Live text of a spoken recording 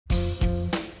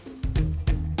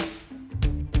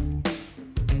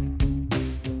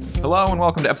Hello and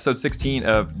welcome to episode 16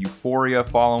 of Euphoria,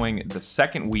 following the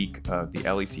second week of the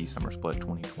LEC Summer Split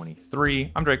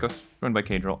 2023. I'm Drakos, joined by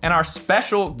Caedrel, and our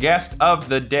special guest of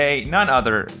the day, none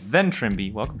other than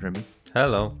Trymbi. Welcome, Trymbi.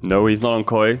 Hello. No, he's not on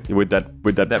Koi with that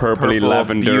purpley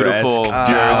lavender-esque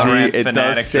jersey. It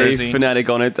does say Fnatic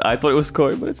on it. I thought it was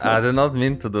Koi, but it's not. I did not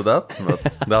mean to do that, but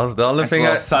that was the only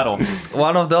thing. Subtle.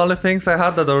 One of the only things I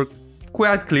had that were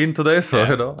quite clean today, so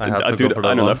you know I had to go for that.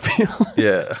 I know one. that feel.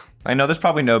 Yeah. I know there's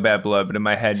probably no bad blood, but in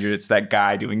my head, it's that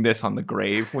guy doing this on the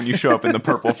grave when you show up in the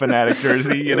purple Fnatic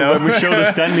jersey, you know? When we show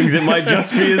the standings, it might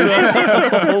just be as well.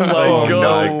 Oh my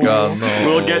god. No.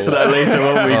 We'll get to that later,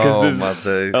 won't we? Because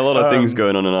there's a lot of things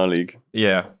going on in our league.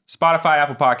 Yeah. Spotify,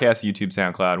 Apple Podcasts, YouTube,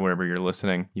 SoundCloud, wherever you're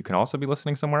listening. You can also be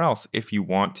listening somewhere else if you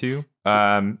want to.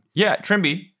 Yeah,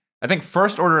 Trymbi, I think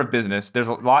first order of business, there's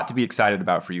a lot to be excited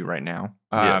about for you right now.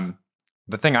 Yes.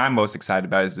 The thing I'm most excited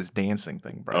about is this dancing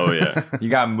thing, bro. Oh, yeah. You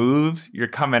got moves. You're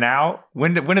coming out.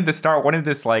 When did this start? When did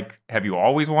this, have you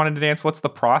always wanted to dance? What's the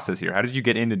process here? How did you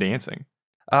get into dancing?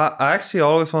 I actually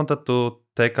always wanted to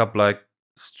take up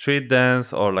street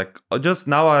dance or just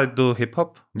now I do hip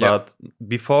hop. But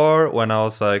before, when I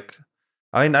was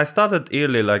I started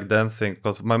early dancing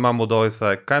because my mom would always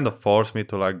kind of force me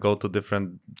to go to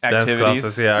different dance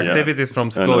classes. Yeah, activities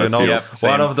from school, you know. Yep,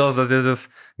 one of those that you just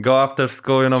go after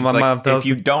school, you know. My mom tells if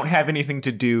you don't have anything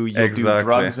to do, you'll do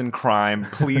drugs and crime.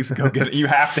 Please go get it. You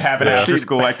have to have an after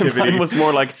school activity. Mine was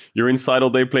more you're inside all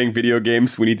day playing video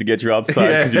games. We need to get you outside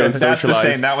because you don't socialize. That's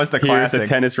the same. That was the classic. Here's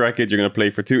a tennis racket. You're gonna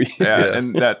play for 2 years. Yeah,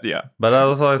 and that But I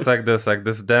was always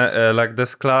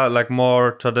this class,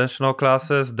 more traditional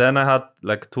classes. Then I had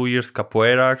 2 years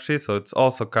capoeira actually, so it's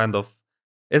also kind of,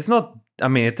 it's not, I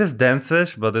mean it is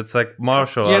dance-ish, but it's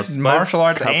martial arts. Yes, martial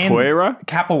arts capoeira? And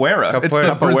capoeira. It's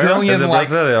the Brazilian,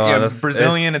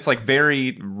 Brazilian. It's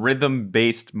very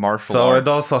rhythm-based martial arts.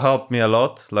 So it also helped me a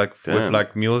lot,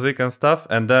 with music and stuff.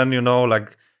 And then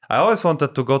I always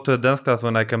wanted to go to a dance class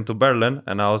when I came to Berlin,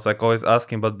 and I was always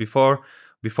asking, but before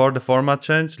the format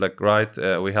changed,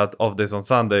 we had off days on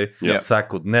Sunday, so I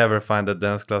could never find a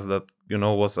dance class that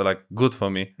was good for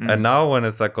me. And now when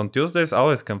it's on Tuesdays, I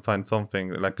always can find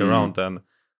something around, and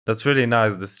that's really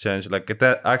nice. This change, it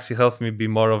actually helps me be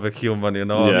more of a human,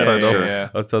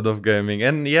 outside of gaming.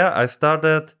 And I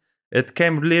started. It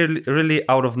came really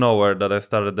out of nowhere that I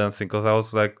started dancing because I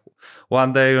was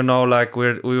one day,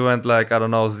 we went I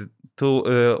don't know.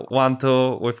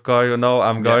 1-2 with Koi,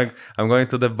 I'm going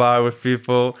to the bar with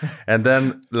people, and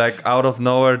then out of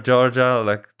nowhere,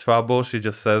 Georgia, Trouble, she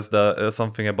just says that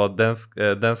something about dance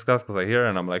class because I hear,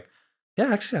 and I'm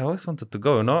actually I always wanted to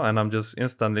go, and I'm just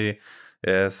instantly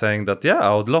saying that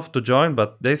I would love to join,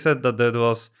 but they said that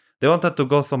they wanted to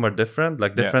go somewhere different,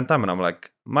 different time, and I'm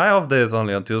my off day is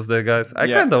only on Tuesday, guys. I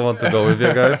kind of want to go with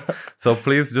you guys, so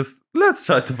please let's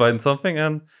try to find something.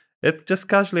 And it just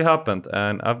casually happened,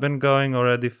 and I've been going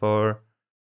already for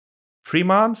 2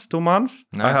 months.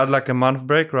 Nice. I had a month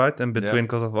break, right, in between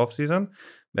because of off season,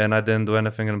 and I didn't do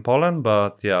anything in Poland.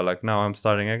 But now I'm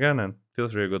starting again, and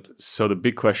feels really good. So the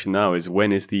big question now is,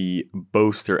 when is the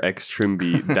Boaster X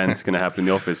Trymbi dance going to happen in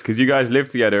the office? Because you guys live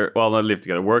together, well, not live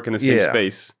together, work in the same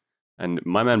space. And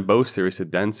my man Boaster is a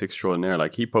dance extraordinaire.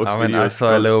 He posts videos. I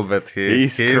saw a little bit.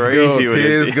 He's crazy with it.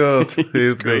 He is good.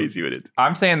 He's crazy with it.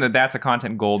 I'm saying that's a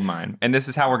content gold mine. And this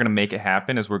is how we're going to make it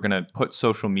happen, is we're going to put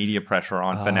social media pressure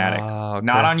on Fnatic. Okay.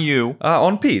 Not on you.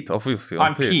 On Pete, obviously.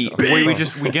 On Pete.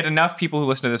 We get enough people who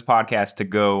listen to this podcast to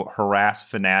go harass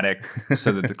Fnatic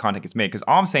so that the content gets made. Because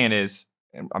all I'm saying is,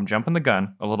 I'm jumping the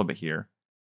gun a little bit here,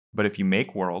 but if you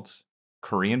make Worlds,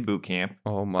 Korean boot camp.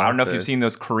 I don't know if you've seen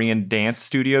those Korean dance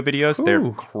studio videos. Ooh.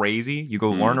 They're crazy. You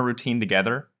go learn a routine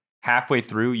together. Halfway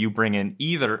through, you bring in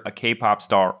either a K-pop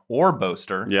star or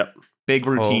Boaster. Yep. Big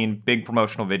routine, big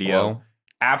promotional video.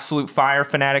 Absolute fire,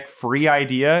 Fnatic. Free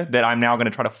idea that I'm now going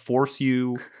to try to force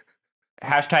you.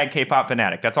 Hashtag K-pop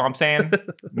Fnatic. That's all I'm saying.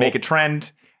 Make a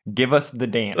trend. Give us the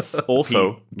dance.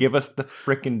 Also, Pete, give us the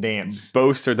freaking dance.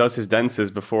 Boaster does his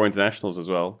dances before internationals as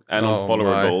well, and on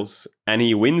follower goals, and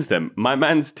he wins them. My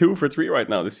man's 2 for 3 right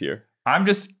now this year. I'm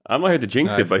not here to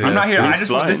jinx it, but I'm not here.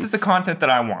 This is the content that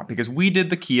I want, because we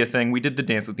did the Kia thing, we did the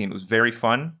dance with me, and it was very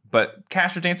fun. But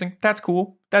caster dancing, that's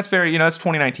cool. That's very, it's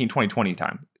 2019, 2020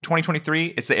 time.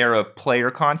 2023, it's the era of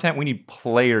player content. We need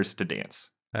players to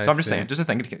dance. I'm just saying, just a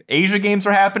thing. Asia games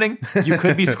are happening. You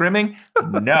could be scrimming.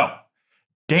 No.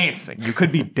 Dancing. You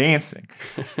could be dancing.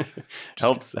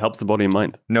 helps the body and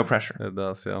mind. No pressure. It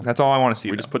does, yeah. That's all I want to see.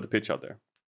 We just put the pitch out there.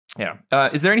 Yeah.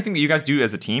 Is there anything that you guys do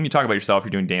as a team? You talk about yourself,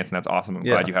 you're doing dance, and that's awesome. I'm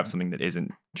glad you have something that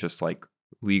isn't just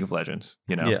League of Legends.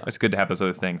 It's good to have those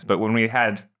other things. But when we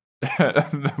had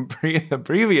the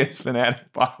previous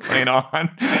Fnatic bot lane on,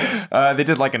 they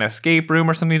did like an escape room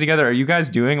or something together. Are you guys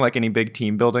doing like any big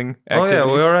team building activities? Oh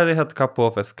yeah, we already had a couple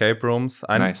of escape rooms.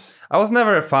 Nice. I was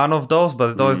never a fan of those,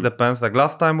 but it always depends. Like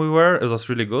last time we were, it was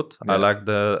really good. I liked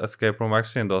the escape room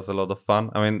actually, and it was a lot of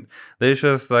fun. I mean, the issue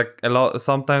is like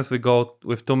sometimes we go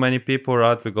with too many people,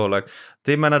 right? We go like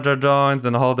team manager joins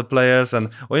and all the players,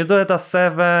 and when you do it at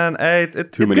 7, 8,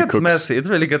 it gets messy. It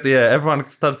really gets, everyone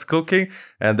starts cooking,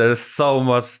 and there's so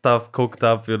much stuff cooked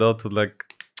up, you know, to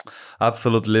like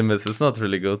absolute limits. It's not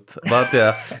really good. But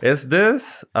yeah, it's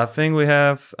this. I think we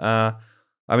have...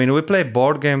 I mean, we play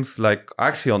board games like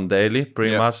actually on daily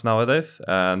pretty much nowadays,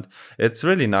 and it's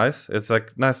really nice. It's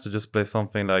like nice to just play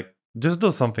something like, just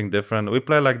do something different. We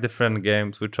play like different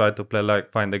games. We try to play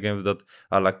like, find the games that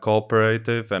are like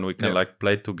cooperative and we can like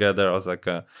play together as like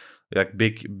a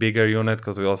bigger unit,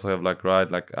 because we also have like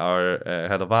our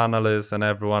head of analysts and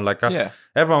everyone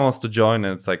everyone wants to join,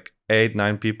 and it's like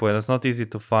 8-9 people, and it's not easy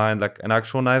to find like an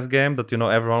actual nice game that, you know,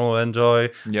 everyone will enjoy.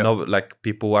 You know, like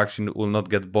people who actually will not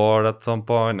get bored at some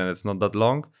point, and it's not that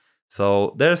long.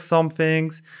 So there's some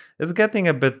things. It's getting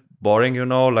a bit boring, you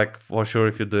know, like for sure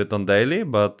if you do it on daily,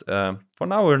 but for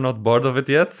now we're not bored of it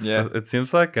yet. So it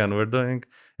seems like, and we're doing.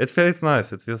 It feels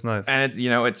nice. It feels nice. And, you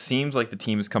know, it seems like the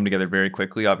team has come together very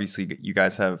quickly. Obviously, you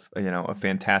guys have, you know, a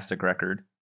fantastic record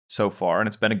so far, and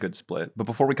it's been a good split. But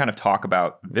before we kind of talk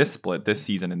about this split, this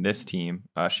season, and this team,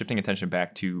 shifting attention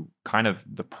back to kind of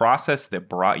the process that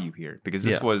brought you here, because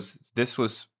this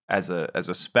was as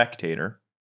a spectator,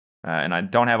 and I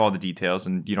don't have all the details,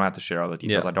 and you don't have to share all the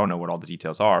details. I don't know what all the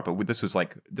details are, but this was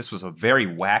a very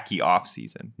wacky off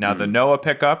season. Now the Noah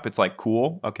pickup, it's like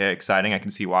cool, okay, exciting. I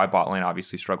can see why bot lane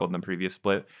obviously struggled in the previous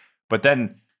split, but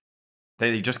then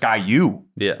they just got you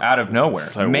out of nowhere,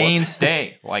 so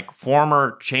mainstay, like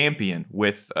former champion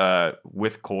with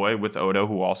Koi, with Odo,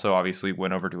 who also obviously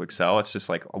went over to Excel. It's just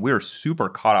like we were super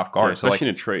caught off guard, especially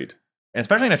in a trade,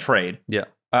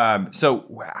 So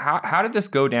how did this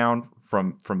go down?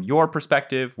 From your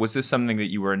perspective, was this something that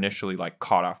you were initially like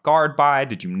caught off guard by?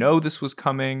 Did you know this was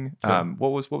coming?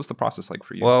 What was the process like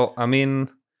for you? Well, I mean,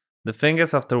 the thing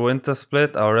is, after winter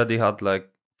split, I already had like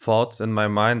thoughts in my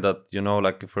mind that, you know,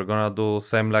 like if we're gonna do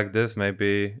same like this,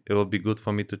 maybe it will be good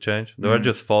for me to change. There were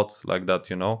just thoughts like that,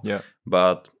 you know.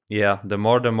 But the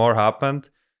more happened,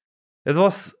 it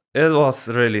was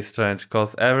really strange,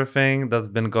 because everything that's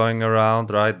been going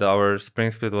around, right? Our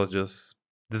spring split was just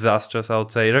disastrous, I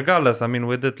would say. Regardless, I mean,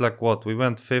 we did like what? We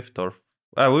went 5th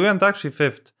we went actually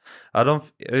 5th. I don't,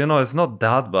 you know, it's not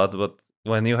that bad, but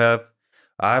when you have,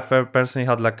 I personally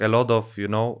had like a lot of, you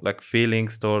know, like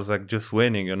feelings towards like just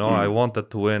winning, you know. I wanted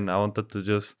to win. I wanted to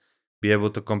just be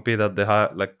able to compete at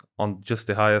on just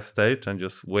the highest stage and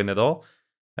just win it all.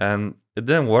 And it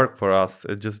didn't work for us.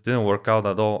 It just didn't work out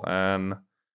at all. And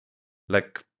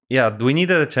like, we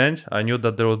needed a change. I knew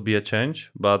that there would be a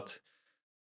change, but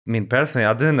I mean, personally,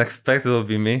 I didn't expect it would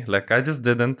be me. Like, I just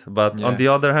didn't. But on the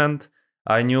other hand,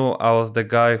 I knew I was the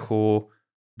guy who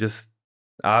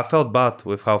I felt bad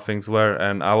with how things were,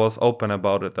 and I was open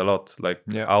about it a lot. Like,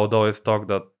 I would always talk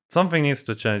that something needs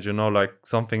to change, you know, like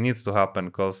something needs to happen,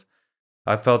 because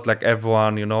I felt like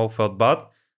everyone, you know, felt bad.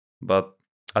 But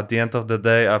at the end of the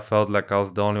day, I felt like I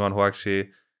was the only one who actually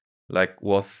like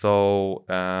was so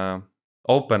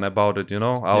open about it, you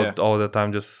know. I would all the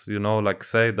time just, you know, like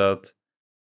say that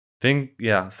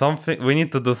something, we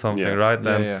need to do something, right?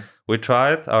 And we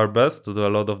tried our best to do a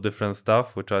lot of different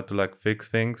stuff. We tried to like fix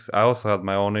things. I also had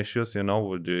my own issues, you know,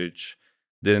 which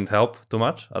didn't help too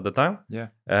much at the time.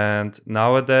 And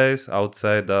nowadays, I would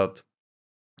say that,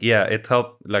 it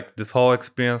helped. Like this whole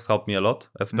experience helped me a lot,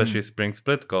 especially Spring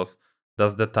Split, because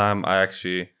that's the time I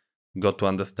actually got to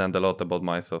understand a lot about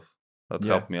myself. That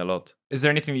helped me a lot. Is there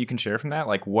anything that you can share from that?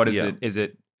 Like, what is it? Is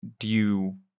it,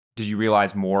 did you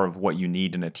realize more of what you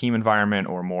need in a team environment,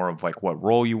 or more of like what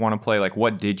role you want to play? Like,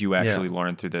 what did you actually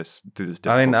learn through this difficult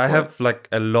I mean, split? I have like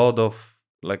a lot of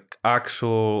like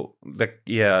actual, like,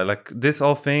 like this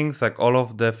all things, like all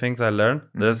of the things I learned,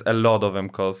 there's a lot of them,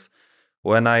 because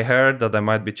when I heard that I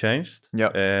might be changed,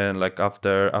 and like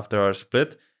after our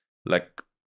split, like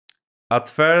at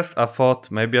first I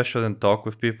thought maybe I shouldn't talk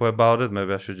with people about it.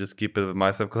 Maybe I should just keep it with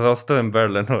myself, because I was still in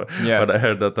Berlin when I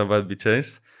heard that I might be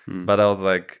changed. But I was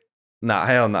like, nah,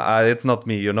 hell no, it's not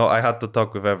me, you know. I had to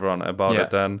talk with everyone about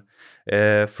it, and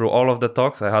through all of the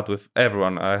talks I had with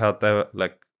everyone, I had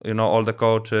like, you know, all the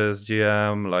coaches,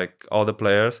 GM, like all the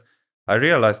players. I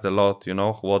realized a lot, you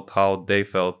know, how they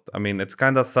felt. I mean, it's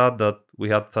kind of sad that we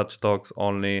had such talks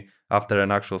only after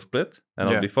an actual split and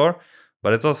not before,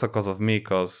 but it's also because of me,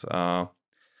 because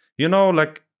you know,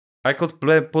 like I could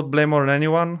put blame on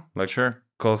anyone, like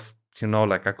because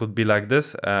like I could be like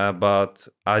this, but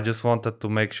I just wanted to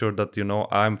make sure that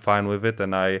I'm fine with it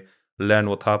and I learn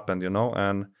what happened,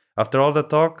 and after all the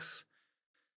talks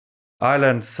I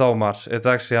learned so much. It's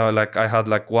actually like I had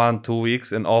like 1-2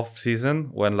 weeks in off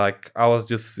season when like I was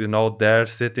just there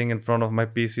sitting in front of my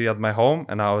PC at my home,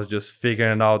 and I was just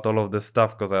figuring out all of this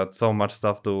stuff because I had so much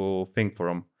stuff to think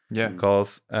from. Yeah.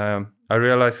 Because I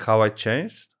realized how I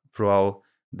changed throughout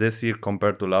this year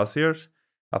compared to last year's.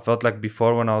 I felt like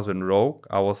before when I was in Rogue,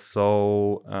 I was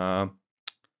so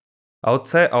I would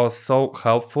say I was so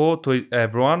helpful to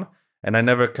everyone, and I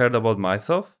never cared about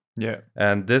myself. Yeah.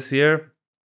 And this year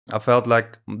I felt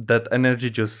like that energy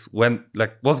just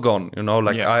was gone,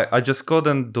 I just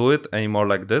couldn't do it anymore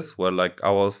like this, where like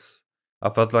I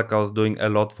felt like I was doing a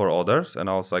lot for others, and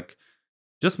I was like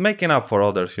just making up for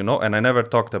others, and I never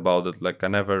talked about it. Like I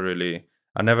never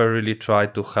really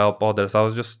tried to help others. I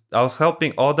was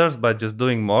helping others by just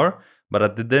doing more, but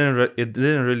it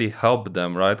didn't really help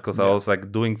them, right? Because I was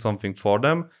like doing something for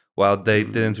them, while they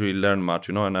didn't really learn much,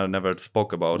 and I never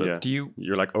spoke about it.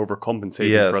 You're like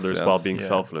overcompensating for others while being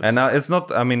selfless. And it's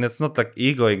not like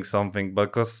egoing something,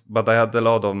 but I had a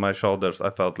lot on my shoulders, I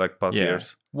felt like past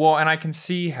years. Well, and I can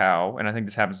see how, and I think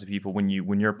this happens to people when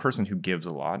you're a person who gives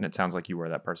a lot, and it sounds like you are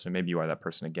that person, maybe you are that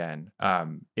person again.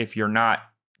 If you're not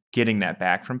getting that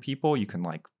back from people, you can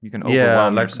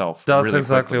overwhelm yourself. That's really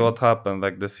exactly quickly. what happened.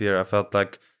 Like this year, I felt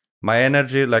like my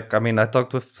energy, I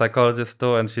talked with psychologists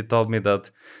too, and she told me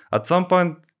that at some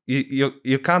point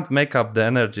you can't make up the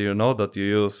energy that you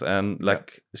use, and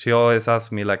she always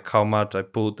asked me like how much I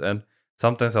put, and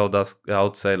sometimes I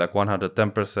would say like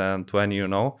 110%, 20,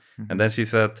 and then she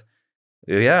said,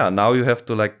 now you have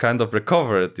to like kind of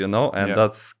recover it, and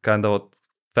that's kind of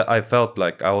what I felt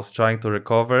like. I was trying to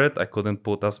recover it. I couldn't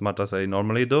put as much as I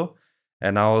normally do,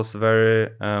 and I was very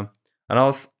and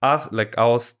I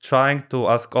was trying to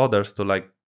ask others to like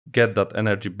get that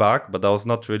energy back, but I was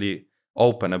not really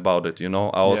open about it.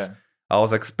 I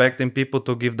was expecting people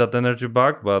to give that energy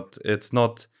back, but it's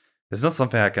not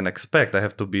something I can expect. I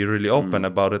have to be really open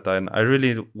about it, and I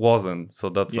really wasn't. So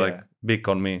that's like big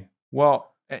on me.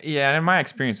 Well, yeah, and in my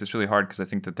experience, it's really hard because I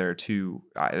think that there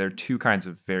are two kinds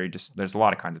of there's a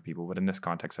lot of kinds of people, but in this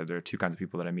context, there are two kinds of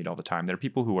people that I meet all the time. There are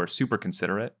people who are super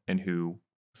considerate and who,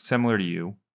 similar to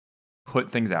you,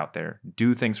 put things out there,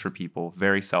 do things for people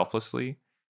very selflessly,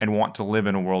 and want to live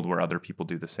in a world where other people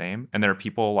do the same. And there are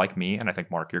people like me, and I think,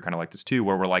 Mark, you're kind of like this too,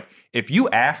 where we're like, if you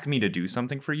ask me to do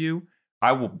something for you,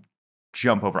 I will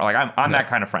jump over. Like, I'm that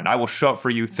kind of friend. I will show up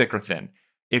for you thick or thin.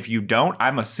 If you don't,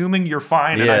 I'm assuming you're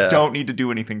fine, and I don't need to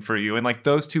do anything for you. And like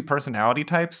those two personality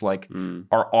types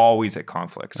are always at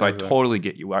conflict. So I totally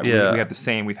get you. We have the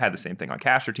same. We've had the same thing on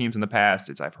caster teams in the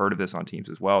past. I've heard of this on teams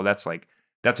as well.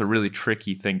 That's a really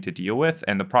tricky thing to deal with.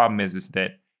 And the problem is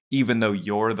that even though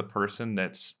you're the person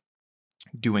that's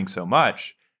doing so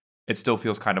much, it still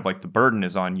feels kind of like the burden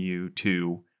is on you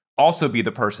to also be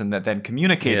the person that then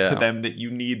communicates to them that you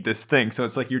need this thing. So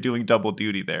it's like you're doing double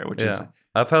duty there, which is...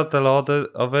 I felt a lot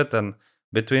of it. And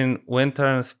between winter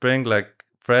and spring, like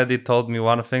Freddie told me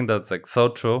one thing that's like so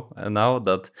true. And now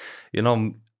that,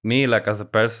 me like as a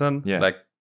person, like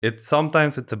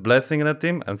sometimes it's a blessing in a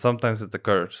team and sometimes it's a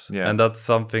curse. Yeah. And that's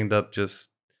something that just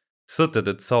suited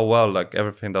it so well, like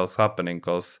everything that was happening.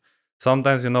 Because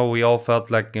sometimes, we all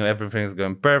felt like, everything is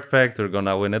going perfect, we're going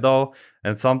to win it all.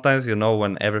 And sometimes,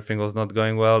 when everything was not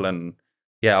going well and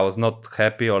I was not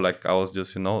happy, or like I was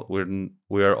just,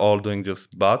 we're all doing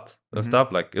just bad and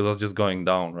stuff, like it was just going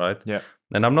down, right? Yeah.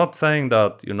 And I'm not saying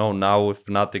that, now with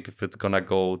Fnatic, if it's going to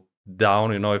go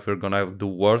down, if we're going to do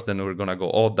worse, then we're going to go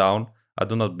all down. I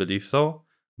do not believe so,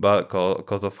 but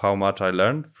because of how much I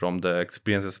learned from the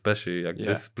experience, especially like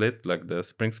this split, like the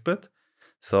spring split.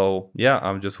 So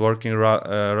I'm just working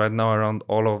right now around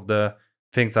all of the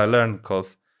things I learned,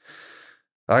 because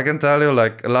I can tell you,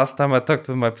 like last time I talked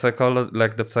with my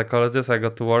the psychologist I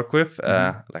got to work with,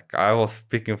 like I was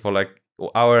speaking for like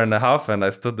hour and a half, and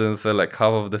I still didn't say like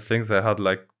half of the things I had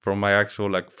like from my actual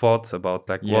like thoughts about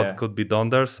like what could be done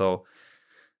there. So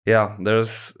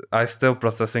I still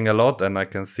processing a lot, and I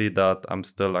can see that I'm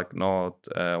still like not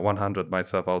 100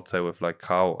 myself, I would say, with like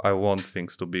how I want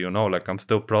things to be, like I'm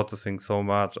still processing so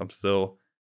much. I'm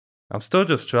still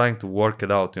just trying to work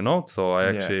it out, so I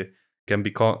actually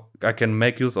I can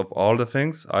make use of all the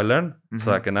things I learned,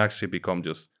 so I can actually become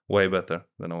just way better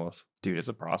than I was. Dude, it's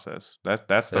a process.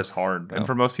 That's hard. And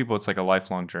for most people, it's like a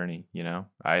lifelong journey,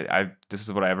 I this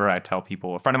is whatever I tell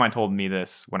people. A friend of mine told me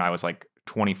this when I was like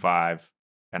 25.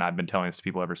 and I've been telling this to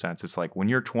people ever since. It's like when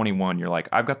you're 21, you're like,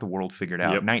 I've got the world figured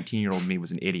out. 19-year-old me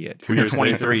was an idiot. When you're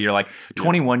 23, you're like,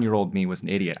 21-year-old me was an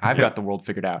idiot. I've got the world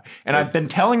figured out. And I've been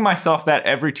telling myself that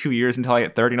every 2 years until I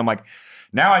get 30, and I'm like,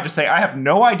 now I just say, I have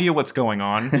no idea what's going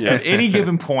on. At any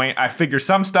given point, I figure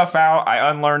some stuff out, I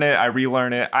unlearn it, I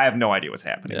relearn it. I have no idea what's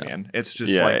happening, man. It's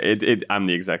just I'm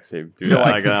the exact same, dude. You're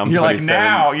like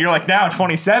now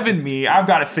 27 me, I've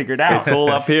got it figured out. It's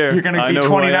all up here. You're gonna be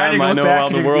 29, you're gonna look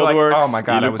back and you're like, oh my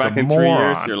God, I was back a in moron.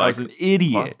 3 years, you're like, I was an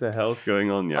idiot. What the hell's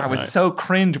going on? I was so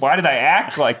cringe. Why did I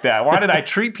act like that? Why did I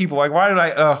treat people like, why did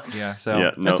I,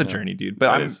 that's a journey, dude.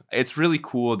 But it's really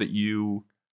cool that you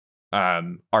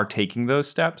are taking those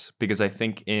steps, because I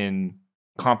think in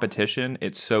competition,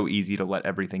 it's so easy to let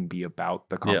everything be about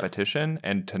the competition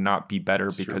and to not be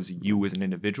better because you as an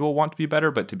individual want to be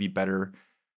better, but to be better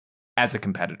as a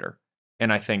competitor.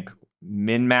 And I think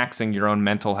min-maxing your own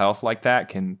mental health like that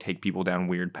can take people down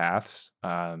weird paths.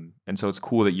 And so it's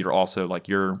cool that you're also like,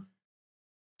 you're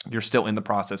still in the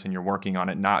process and you're working on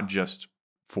it, not just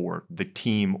for the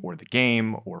team or the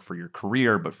game or for your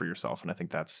career, but for yourself. And I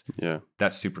think that's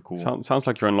super cool. Sounds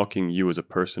like you're unlocking you as a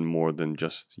person more than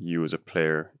just you as a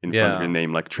player in front of your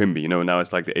name, like Trymbi. You know, now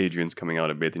it's like the Adrian's coming out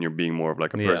a bit and you're being more of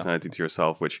like a personality to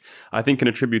yourself, which I think can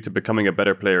attribute to becoming a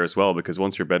better player as well, because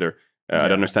once you're better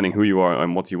at understanding who you are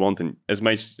and what you want, and as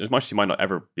much as you might not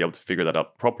ever be able to figure that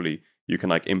out properly, you can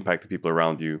like impact the people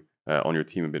around you on your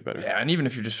team a bit better. Yeah, and even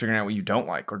if you're just figuring out what you don't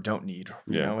like or don't need,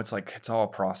 you know, it's like, it's all a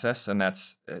process, and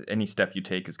that's any step you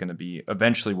take is going to be,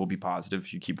 eventually will be positive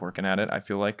if you keep working at it, I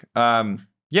feel like.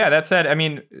 That said, I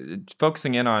mean,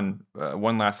 focusing in on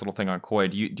one last little thing on Koi,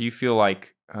 do you feel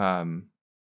like,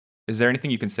 is there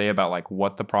anything you can say about like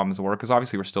what the problems were? Because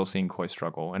obviously we're still seeing Koi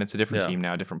struggle, and it's a different team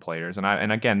now, different players.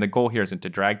 And again, the goal here isn't to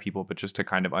drag people, but just to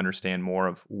kind of understand more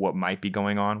of what might be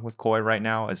going on with Koi right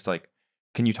now. It's like,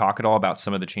 can you talk at all about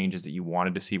some of the changes that you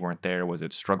wanted to see weren't there? Was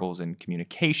it struggles in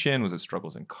communication? Was it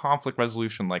struggles in conflict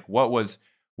resolution? Like what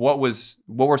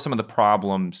were some of the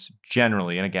problems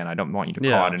generally? And again, I don't want you to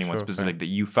call out anyone specific that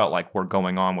you felt like were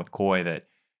going on with Koi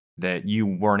that you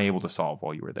weren't able to solve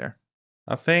while you were there.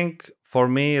 I think for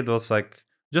me it was like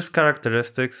just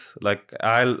characteristics. Like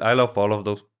I love all of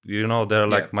those. You know, they're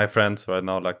like my friends right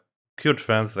now, like huge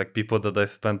friends, like people that I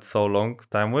spent so long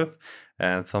time with,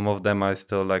 and some of them I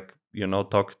still like, you know,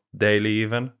 talk daily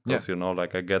even, because you know,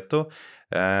 like I get to.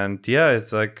 And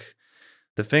it's like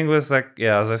the thing was like,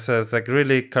 as I said, it's like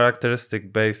really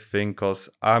characteristic based thing, because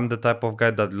I'm the type of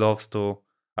guy that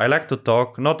I like to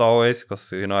talk, not always,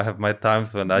 because you know, I have my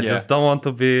times when I just don't want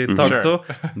to be talked to,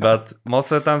 but most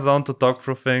of the times I want to talk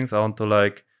through things. I want to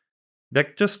like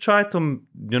just try to,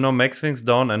 you know, make things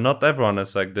done. And not everyone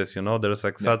is like this, you know, there's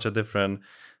like such a different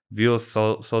views,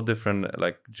 so different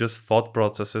like just thought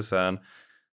processes. And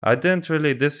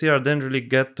this year I didn't really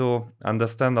get to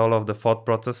understand all of the thought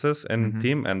processes in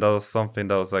team, and that was something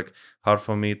that was like hard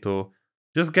for me to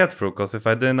just get through, because if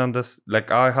I didn't understand, like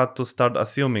I had to start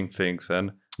assuming things,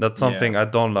 and that's something I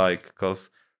don't like, because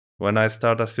when I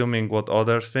start assuming what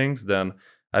others think, then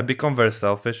I become very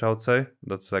selfish, I would say.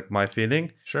 That's like my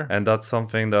feeling. Sure. And that's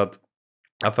something that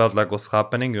I felt like was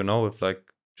happening, you know, with like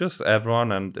just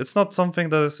everyone, and it's not something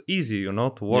that is easy, you know,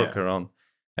 to work around.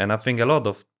 And I think a lot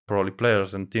of probably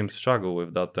players and teams struggle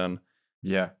with that. And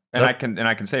I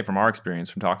can say from our experience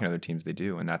from talking to other teams, they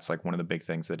do. And that's like one of the big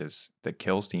things that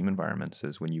kills team environments,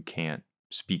 is when you can't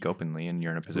speak openly and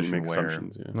you're in a position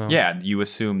where you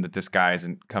assume that this guy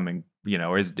isn't coming, you know,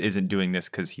 or isn't doing this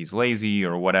because he's lazy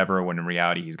or whatever, when in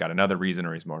reality he's got another reason,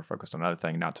 or he's more focused on another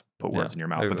thing. Not to put words in your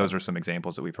mouth, but those are some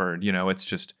examples that we've heard. You know, it's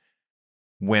just,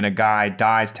 when a guy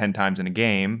dies 10 times in a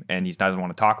game and he doesn't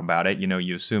want to talk about it, you know,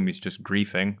 you assume he's just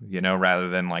griefing, you know, rather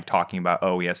than like talking about,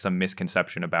 oh, he has some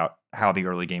misconception about how the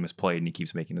early game is played and he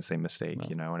keeps making the same mistake,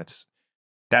 you know, and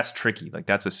that's tricky. Like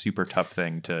that's a super tough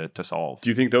thing to solve. Do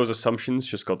you think those assumptions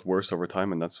just got worse over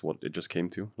time and that's what it just came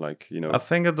to? Like, you know, I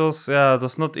think it was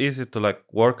not easy to like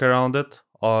work around it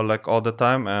or like all the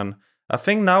time. And I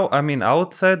think now, I mean, I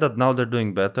would say that now they're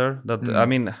doing better. That I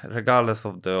mean, regardless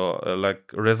of the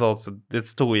like results,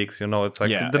 it's 2 weeks. You know, it's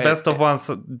like the best of ones.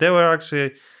 They were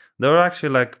actually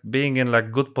like being in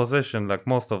like good position. Like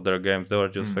most of their games, they were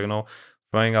just you know,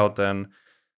 throwing out, and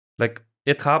like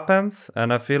it happens.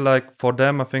 And I feel like for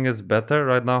them, I think it's better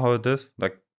right now how it is.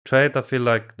 Like trade, I feel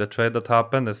like the trade that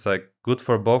happened is like good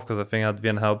for both, because I think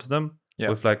Advian helps them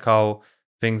with like how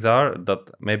things are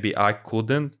that maybe I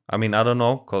couldn't. I mean, I don't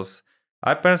know, because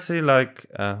I personally like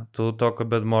to talk a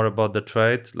bit more about the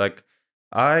trade. Like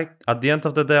at the end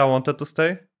of the day, I wanted to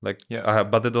stay. Like,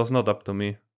 but it was not up to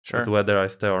me whether I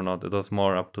stay or not. It was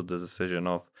more up to the decision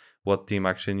of what team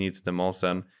actually needs the most.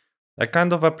 And I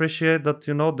kind of appreciate that,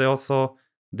 you know, they also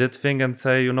did thing and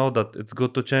say, you know, that it's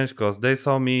good to change because they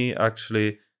saw me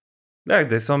actually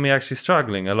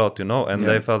struggling a lot, you know, and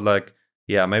they felt like,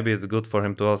 yeah, maybe it's good for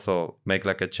him to also make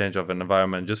like a change of an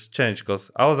environment, just change.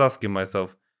 Because I was asking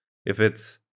myself if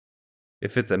it's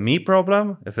a me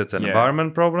problem, if it's an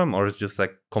environment problem, or it's just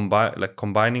like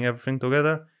combining everything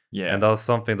together. Yeah, and that was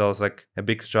something that was like a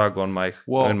big struggle in my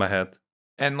head.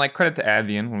 And like credit to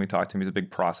Advian, when we talked to him, he's a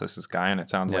big processes guy, and it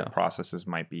sounds like processes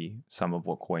might be some of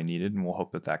what Koi needed, and we'll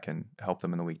hope that can help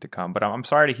them in the week to come. But I'm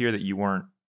sorry to hear that you weren't,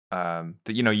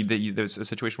 there's a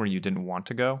situation where you didn't want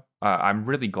to go. I'm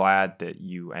really glad that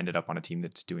you ended up on a team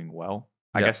that's doing well.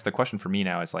 I guess the question for me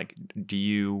now is like,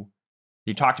 you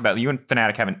talked about you and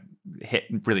Fnatic haven't hit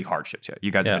really hardships yet.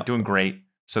 You guys have been doing great,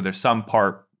 so there's some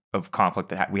part of conflict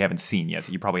that we haven't seen yet,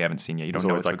 that you probably haven't seen yet. You don't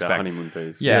know what to expect. That honeymoon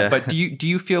phase. Yeah, but do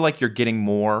you feel like you're getting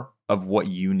more of what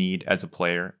you need as a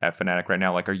player at Fnatic right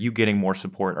now? Like, are you getting more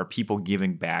support? Are people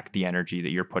giving back the energy that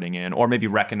you're putting in, or maybe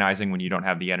recognizing when you don't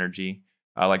have the energy?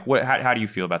 Like, how do you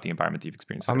feel about the environment that you've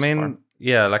experienced? I mean,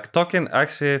 yeah, like talking.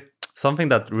 Actually, something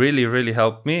that really, really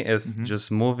helped me is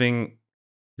just moving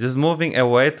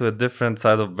away to a different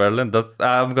side of Berlin. That's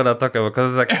I'm gonna talk about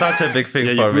because it's like such a big thing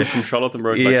for me. Moved from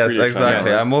Charlottenburg. Yes,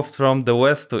 exactly. I moved from the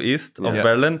west to east of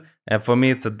Berlin, and for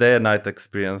me, it's a day and night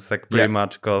experience, like pretty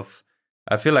much. Because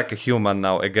I feel like a human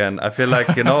now again. I feel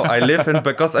like, you know, I live in,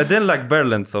 because I didn't like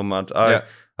Berlin so much. I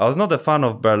was not a fan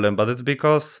of Berlin, but it's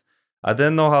because I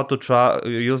didn't know how to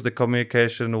use the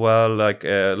communication well,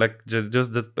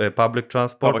 just the public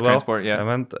transport. I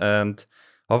went, and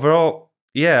overall,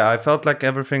 yeah, I felt like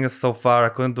everything is so far. I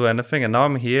couldn't do anything, and now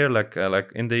I'm here, like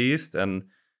in the east, and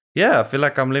yeah, I feel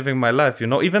like I'm living my life. You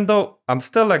know, even though I'm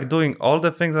still like doing all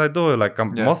the things I do, like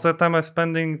most of the time I'm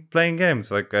spending playing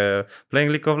games, like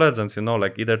playing League of Legends. You know,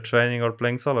 like either training or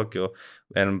playing solo queue,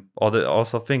 and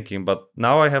also thinking. But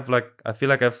now I feel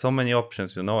like I have so many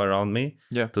options, you know, around me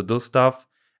to do stuff,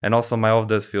 and also my off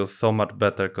days feels so much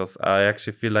better because I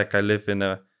actually feel like I live in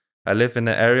an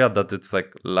area that it's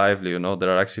like lively, you know. There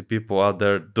are actually people out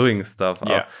there doing stuff.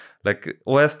 Yeah. Like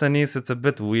West and East, it's a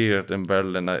bit weird in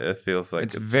Berlin. It feels like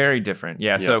it's very different.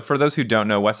 Yeah. So for those who don't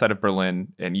know, west side of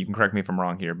Berlin, and you can correct me if I'm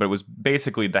wrong here, but it was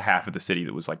basically the half of the city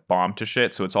that was like bombed to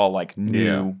shit. So it's all like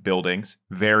new buildings,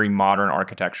 very modern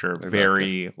architecture,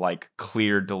 very like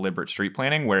clear, deliberate street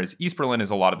planning. Whereas East Berlin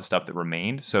is a lot of the stuff that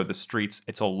remained. So the streets,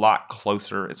 it's a lot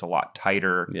closer, it's a lot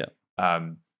tighter. Yeah.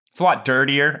 It's a lot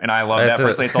dirtier, and I love that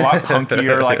personally. It's a lot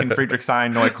punkier, like in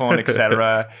Friedrichshain, Neukölln,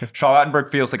 etc.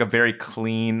 Charlottenburg feels like a very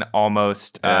clean,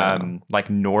 almost like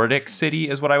Nordic city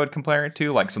is what I would compare it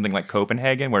to, like something like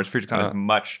Copenhagen, whereas Friedrichshain is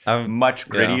much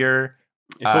grittier.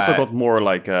 It's also got more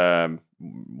like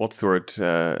what's the word?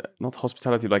 Not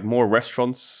hospitality, like more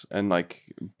restaurants and like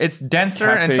it's denser,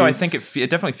 cafes. And so I think it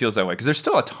definitely feels that way because there's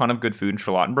still a ton of good food in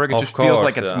Charlottenburg. It just feels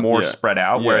like it's more spread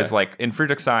out. Whereas like in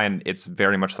Friedrichshain, it's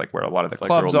very much like where a lot of the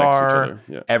clubs are.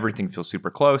 Everything feels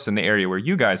super close, and the area where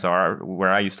you guys are,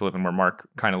 where I used to live and where Mark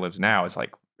kind of lives now, is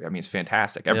like. I mean, it's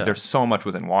fantastic. There's so much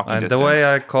within walking distance. And the way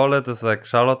I call it is like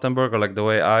Charlottenburg, or like the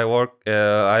way I work,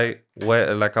 I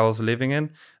was living in,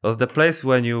 it was the place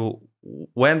when you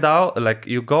went out, like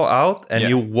you go out and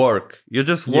you work. You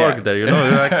just work there, you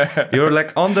know? You're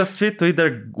like on the street to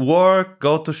either work,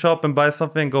 go to shop and buy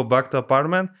something, go back to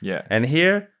apartment. Yeah. And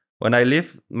here, when I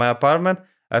leave my apartment,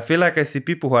 I feel like I see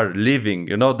people who are living,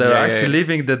 you know? They're actually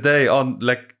living the day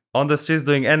on the streets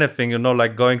doing anything, you know,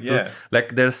 like going to,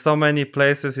 like there's so many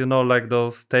places, you know, like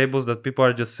those tables that people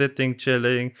are just sitting,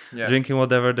 chilling, drinking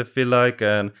whatever they feel like,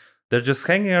 and they're just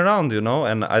hanging around, you know,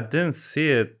 and I didn't see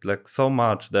it like so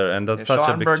much there, and that's such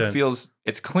a big change.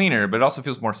 It's cleaner, but it also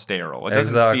feels more sterile. It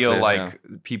doesn't feel like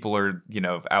people are, you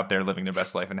know, out there living their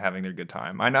best life and having their good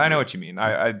time. I know what you mean.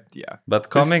 But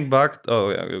coming back,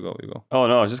 you go. Oh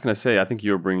no, I was just gonna say, I think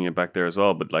you were bringing it back there as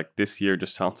well, but like this year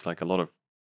just sounds like a lot of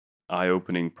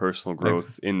eye-opening personal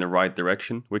growth in the right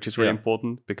direction, which is really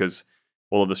important because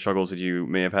all of the struggles that you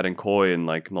may have had in Koi and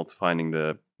like not finding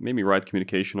the maybe right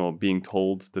communication or being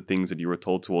told the things that you were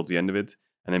told towards the end of it,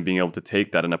 and then being able to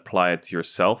take that and apply it to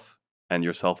yourself and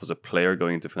yourself as a player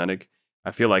going into Fnatic,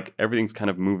 I feel like everything's kind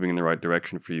of moving in the right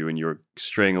direction for you, and you're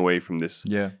straying away from this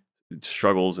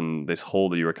struggles and this hole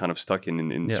that you were kind of stuck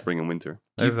in spring and winter.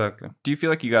 Do you feel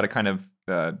like you got to kind of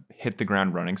hit the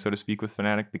ground running, so to speak, with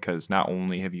Fnatic, because not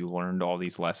only have you learned all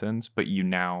these lessons, but you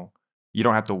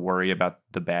don't have to worry about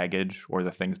the baggage or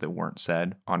the things that weren't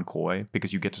said on Koi,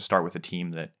 because you get to start with a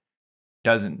team that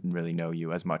doesn't really know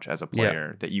you as much as a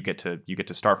player, that you get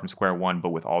to start from square one, but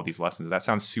with all these lessons. That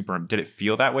sounds super. Did it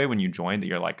feel that way when you joined, that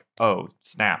you're like, oh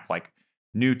snap, like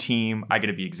new team, I get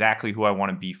to be exactly who I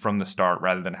want to be from the start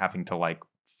rather than having to like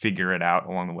figure it out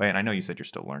along the way? And I know you said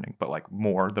you're still learning, but like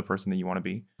more the person that you want to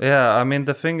be. Yeah, I mean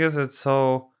the thing is, it's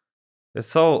so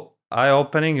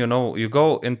eye-opening. You know, you go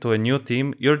into a new team,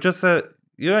 you're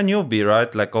a newbie,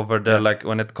 right? Like over there, like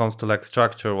when it comes to like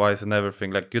structure-wise and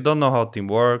everything, like you don't know how team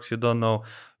works. You don't know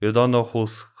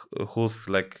who's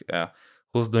like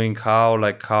who's doing how,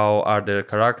 like how are their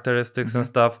characteristics and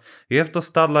stuff. You have to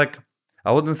start like,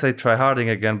 I wouldn't say try harding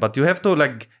again, but you have to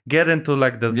like get into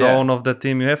like the zone of the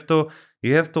team. You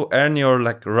have to earn your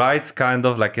like rights, kind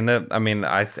of like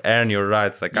I earn your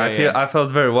rights. Like I felt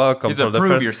very welcome. You have to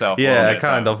prove yourself. Yeah,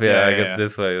 kind of. Yeah, I get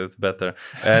this way. It's better.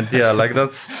 And yeah, like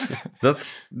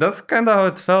that's kind of how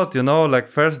it felt. You know, like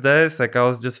first days, like I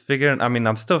was just figuring. I mean,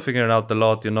 I'm still figuring out a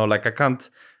lot. You know, like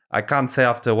I can't say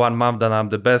after 1 month that I'm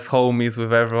the best homies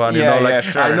with everyone. You know, like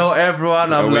sure. I know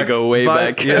everyone. I'm like go way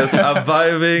back. Yes, I'm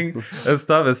vibing and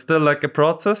stuff. It's still like a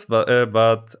process,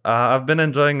 but I've been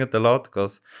enjoying it a lot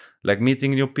because like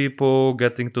meeting new people,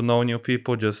 getting to know new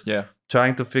people, just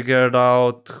trying to figure it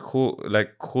out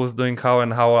who's doing how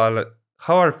and how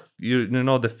are you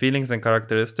know the feelings and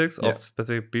characteristics of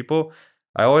specific people.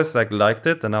 I always like liked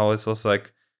it, and I always was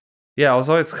like, I was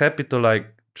always happy to like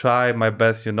try my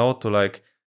best, you know, to like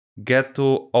get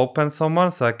to open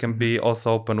someone so I can be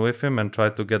also open with him and try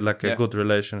to get like a good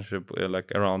relationship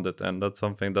like around it. And that's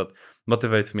something that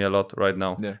motivates me a lot right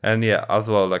now. And as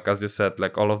well, like as you said,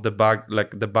 like all of the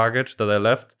baggage that I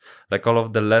left, like all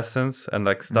of the lessons and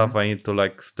like stuff I need to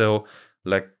like still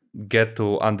like get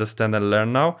to understand and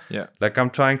learn now. Like I'm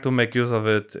trying to make use of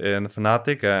it in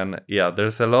Fnatic, and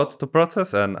there's a lot to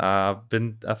process, and I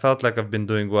felt like I've been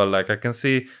doing well. Like I can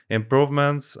see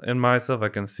improvements in myself. I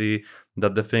can see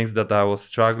that the things that I was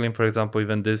struggling, for example,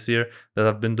 even this year, that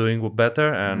I've been doing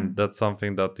better, and that's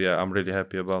something that I'm really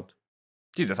happy about.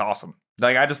 Dude, that's awesome.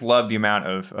 Like I just love the amount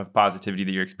of positivity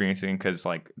that you're experiencing, because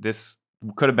like this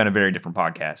could have been a very different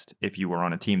podcast if you were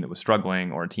on a team that was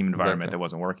struggling or a team environment that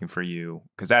wasn't working for you,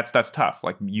 because that's tough.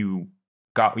 Like you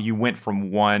went from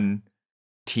one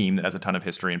team that has a ton of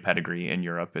history and pedigree in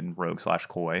Europe and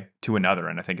Rogue/Koi to another,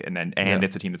 and I think and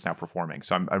it's a team that's now performing.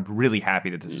 So I'm really happy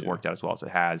that this has worked out as well as it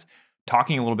has.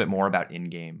 Talking a little bit more about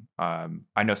in-game,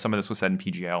 I know some of this was said in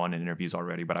PGL and in interviews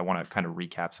already, but I want to kind of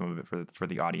recap some of it for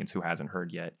the audience who hasn't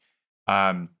heard yet.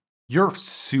 You're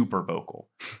super vocal.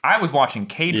 I was watching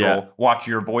Caedrel watch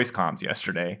your voice comms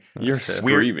yesterday. You're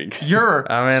screaming. You're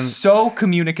so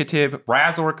communicative.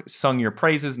 Razork sung your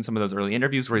praises in some of those early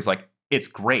interviews where he's like, it's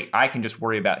great. I can just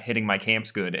worry about hitting my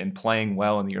camps good and playing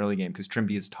well in the early game because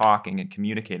Trymbi is talking and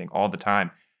communicating all the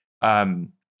time.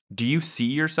 Do you see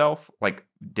yourself like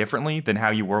differently than how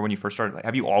you were when you first started? Like,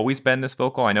 have you always been this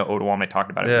vocal? I know Odawame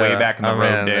talked about it way back in the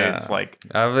Rogue days. Like,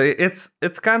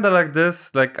 it's kind of like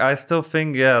this. Like, I still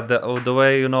think, the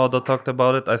way you know Odo talked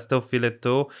about it, I still feel it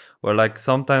too. Where like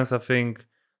sometimes I think,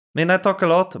 I talk a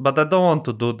lot, but I don't want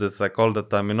to do this like all the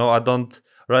time. You know, I don't.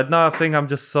 Right now, I think I'm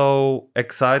just so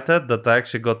excited that I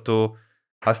actually got to.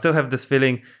 I still have this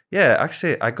feeling,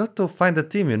 actually, I got to find a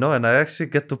team, you know, and I actually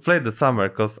get to play the summer,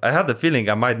 because I had a feeling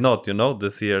I might not, you know,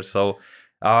 this year. So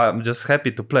I'm just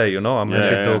happy to play, you know, I'm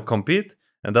happy to compete.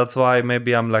 And that's why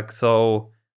maybe I'm like so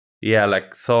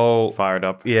fired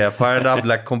up. Fired up,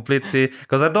 like completely,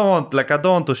 because I don't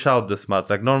want to shout this much.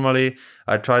 Like normally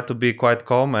I try to be quite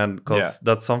calm, and because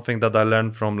that's something that I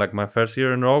learned from like my first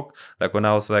year in Rogue, like when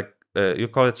I was like, you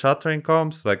call it shattering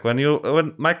comms, like when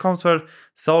my comms were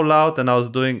so loud and I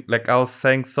was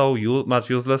saying so much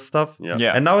useless stuff.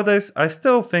 And nowadays I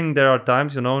still think there are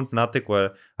times, you know, in Fnatic where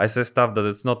I say stuff that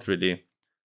it's not really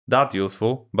that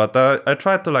useful, but I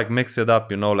try to like mix it up,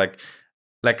 you know, like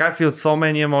I feel so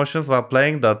many emotions while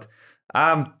playing that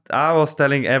I was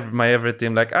telling every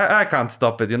team, like, I can't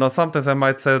stop it. You know, sometimes I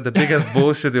might say the biggest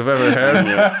bullshit you've ever heard.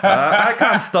 I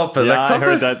can't stop it. Like, I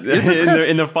heard that.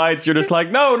 In the fights, you're just like,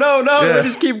 no,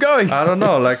 just keep going. I don't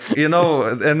know, like, you know,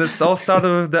 and it's all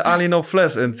started with the Ali no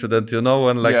flash incident, you know,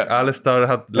 when like Alistar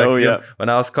had, like, when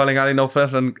I was calling Ali no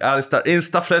flash and Alistar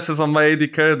insta flashes on my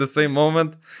AD carry at the same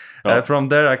moment. From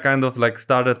there, I kind of like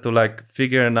started to like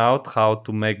figuring out how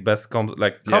to make best comms,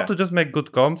 like how to just make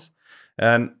good comms.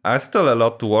 And I still a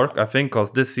lot to work, I think,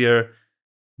 because this year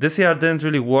I didn't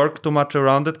really work too much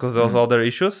around it because there was other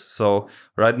issues. So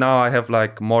right now I have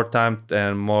like more time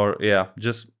and more,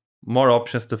 just more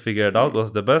options to figure it out.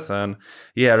 Was the best. And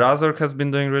Razork has been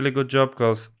doing a really good job,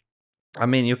 because I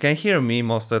mean, you can hear me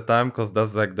most of the time because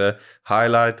that's like the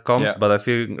highlight comms, but I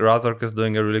feel Razork is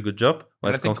doing a really good job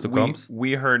when it comes to comms.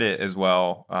 We heard it as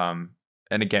well.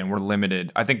 and again, we're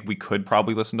limited. I think we could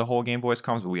probably listen to whole game voice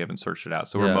comms, but we haven't searched it out.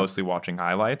 So we're mostly watching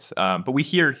highlights. But we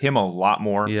hear him a lot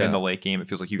more in the late game. It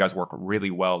feels like you guys work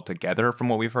really well together from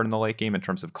what we've heard in the late game in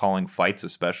terms of calling fights,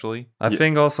 especially. I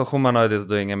think also Humanoid is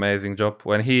doing an amazing job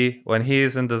when he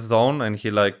is in the zone and he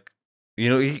like, you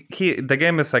know, he the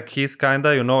game is like he's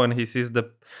kinda, you know, and he sees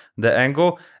the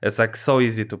angle. It's like so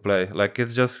easy to play. Like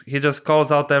it's just he just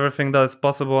calls out everything that's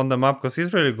possible on the map because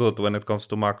he's really good when it comes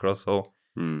to macros. So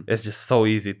it's just so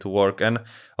easy to work. And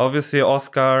obviously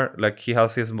Oscar, like he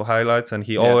has his highlights, and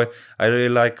he always. I really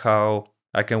like how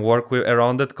I can work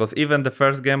around it, because even the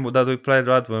first game that we played,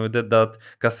 right, when we did that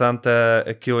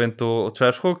Cassante Q into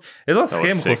Trash Hook, it was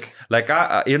him who's like,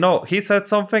 you know, he said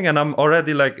something, and I'm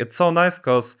already like, it's so nice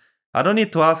because I don't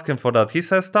need to ask him for that. He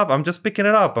says stuff, I'm just picking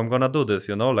it up. I'm gonna do this,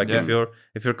 you know. Like if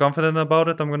you're confident about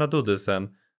it, I'm gonna do this, and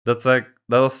that's like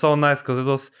that was so nice because it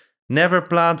was never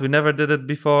planned. We never did it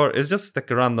before. It's just like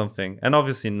a random thing. And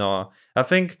obviously Noah. I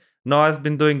think Noah has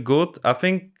been doing good. I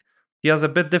think he has a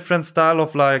bit different style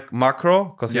of like macro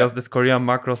because he has this Korean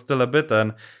macro still a bit,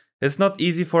 and it's not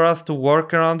easy for us to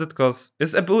work around it because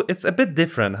it's a bit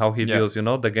different how he views, you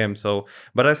know, the game. So,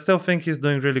 but I still think he's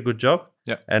doing really good job.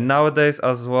 Yeah. And nowadays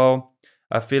as well,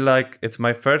 I feel like it's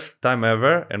my first time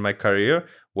ever in my career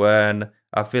when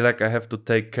I feel like I have to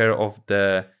take care of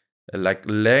the like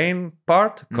lane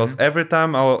part, because every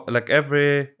time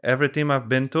every team I've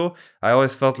been to, I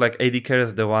always felt like AD carry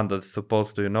is the one that's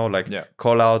supposed to, you know, like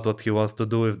call out what he wants to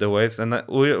do with the waves, and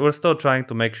we're still trying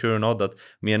to make sure, you know, that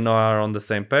me and Noah are on the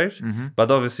same page.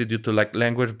 But obviously due to like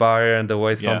language barrier and the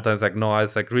way sometimes like Noah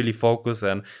is like really focused,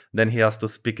 and then he has to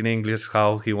speak in English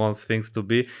how he wants things to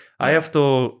be. I have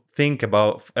to think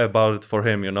about it for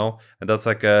him, you know, and that's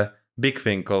like a big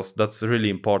thing because that's really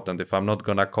important. If I'm not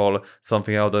gonna call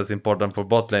something out that's important for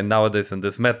bot lane nowadays in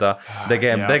this meta, the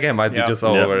game might be just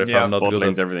over if I'm not bot good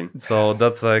lane's at everything. So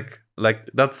that's like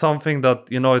that's something that,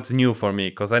 you know, it's new for me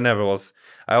because I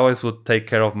always would take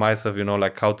care of myself, you know,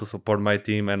 like how to support my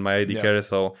team and my AD carry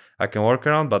so I can work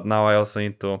around. But now I also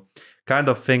need to kind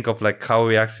of think of like how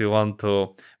we actually want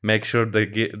to make sure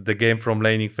the game from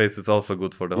laning phase is also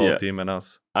good for the whole team and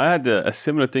us. I had a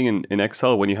similar thing in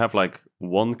XL when you have like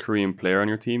one Korean player on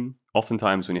your team.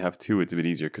 Oftentimes when you have two, it's a bit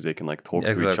easier because they can like talk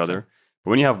to each other.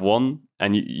 But when you have one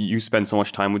and you spend so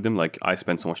much time with them, like I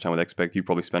spend so much time with Expect, you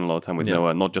probably spend a lot of time with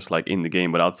Noah, not just like in the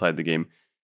game, but outside the game.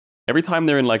 Every time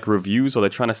they're in like reviews or they're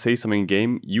trying to say something in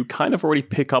game, you kind of already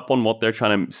pick up on what they're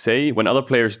trying to say when other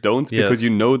players don't, because you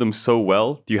know them so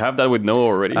well. Do you have that with Noah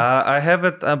already? I have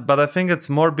it, but I think it's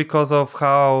more because of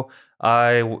how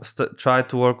I tried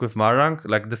to work with Marang.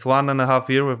 Like this 1.5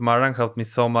 year with Marang helped me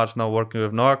so much now working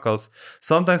with Noah, because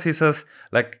sometimes he says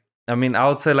like, I mean, I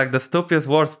would say like the stupidest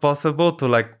words possible to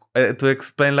like to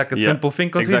explain like a simple thing,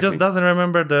 because he just doesn't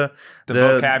remember the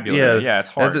vocabulary. It's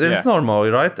hard. It's normal,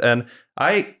 right? And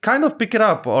I kind of pick it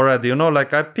up already, you know,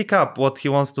 like I pick up what he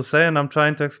wants to say and I'm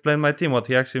trying to explain my team what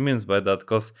he actually means by that,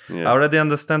 because I already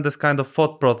understand this kind of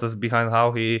thought process behind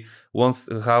how he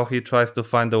tries to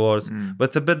find the words. But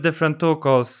it's a bit different too,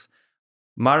 because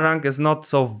Marang is not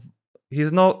so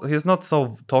he's not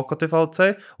so talkative, I would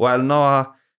say, while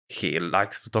Noah, he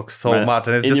likes to talk so much,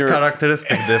 and it's just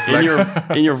characteristic.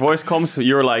 In your voice comms,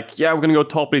 you're like, yeah, we're gonna go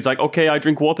top. And he's like, okay, I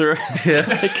drink water.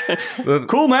 Like,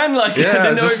 cool, man. Like, I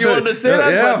didn't know if you wanted to say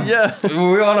that, but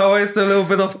we wanna waste a little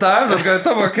bit of time. Let's go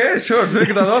top. Okay, sure,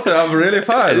 drink that water. I'm really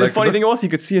fine. And the funny thing was, you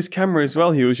could see his camera as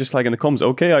well. He was just like in the comms,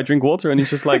 okay, I drink water, and he's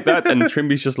just like that, and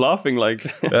Trymbi's just laughing.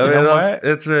 Like,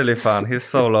 it's really fun. He's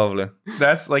so lovely.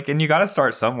 That's like, and you got to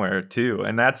start somewhere too,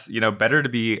 and that's, you know, better to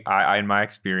be, in my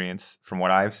experience, from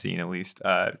what I've seen at least,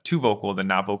 too vocal than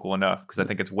not vocal enough, because I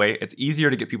think it's easier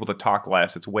to get people to talk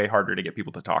less. It's way harder to get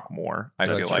people to talk more, I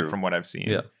feel like, from what I've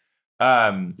seen.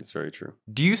 It's very true.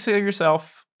 Do you see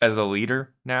yourself as a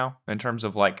leader now in terms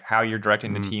of like how you're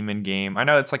directing the team in game? I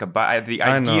know it's like the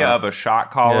idea of a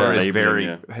shot caller is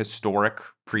very historic,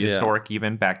 prehistoric,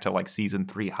 even back to like season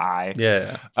 3 high.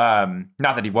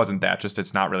 Not that he wasn't that, just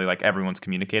it's not really like everyone's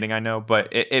communicating, I know, but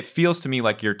it feels to me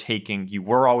like you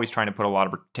were always trying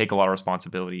to take a lot of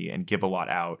responsibility and give a lot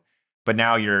out, but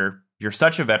now you're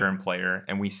such a veteran player,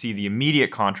 and we see the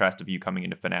immediate contrast of you coming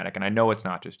into Fnatic. And I know it's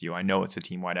not just you, I know it's a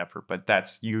team-wide effort, but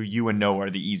that's you and Noah are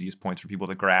the easiest points for people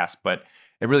to grasp. But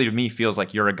it really, to me, feels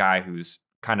like you're a guy who's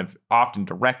kind of often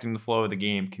directing the flow of the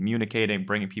game, communicating,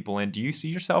 bringing people in. Do you see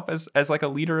yourself as like a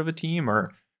leader of a team,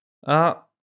 or? I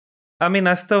mean,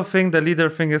 I still think the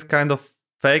leader thing is kind of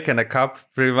fake and a cup,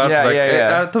 pretty much.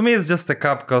 To me, it's just a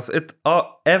cup, because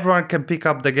everyone can pick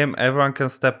up the game, everyone can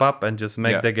step up and just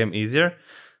make the game easier.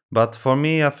 But for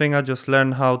me, I think I just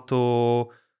learned how to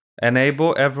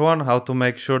enable everyone how to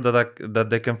make sure that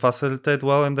they can facilitate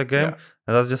well in the game,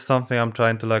 and that's just something I'm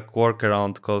trying to like work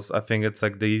around, because I think it's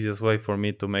like the easiest way for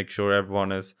me to make sure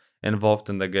everyone is involved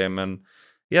in the game. And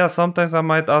yeah, sometimes I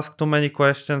might ask too many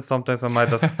questions, sometimes I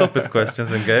might ask stupid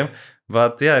questions in game,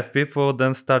 but yeah, if people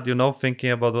then start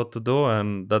thinking about what to do,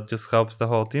 and that just helps the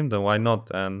whole team, then why not?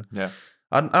 And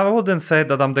I wouldn't say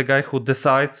that I'm the guy who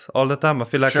decides all the time. I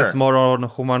feel like it's more on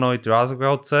humanoid Razg, I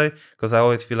would say, because I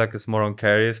always feel like it's more on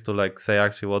carries to like say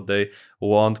actually what they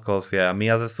want. Because me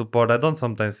as a support, I don't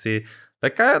sometimes see,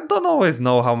 like, I don't always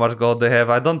know how much gold they have.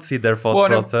 I don't see their thought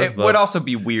process. It would also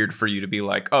be weird for you to be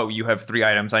like, oh, you have 3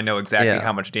 items. I know exactly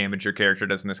how much damage your character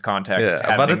does in this context.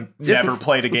 Having never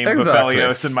played a game of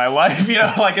Aphelios in my life,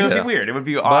 like it would be weird. It would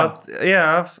be odd. But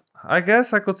yeah, I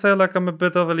guess I could say like I'm a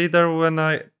bit of a leader when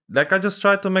I just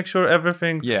try to make sure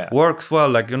everything works well.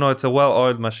 Like, it's a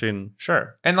well-oiled machine.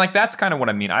 Sure. And like, that's kind of what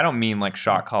I mean. I don't mean like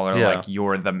shot caller, like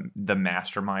you're the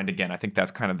mastermind. Again, I think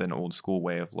that's kind of an old school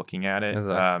way of looking at it.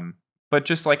 Exactly. But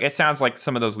just like, it sounds like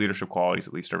some of those leadership qualities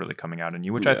at least are really coming out in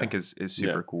you, which I think is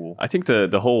super cool. I think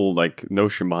the whole like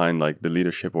notion behind like the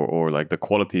leadership or like the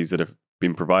qualities that have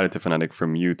been provided to Fnatic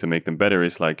from you to make them better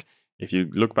is like, if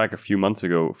you look back a few months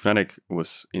ago, Fnatic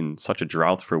was in such a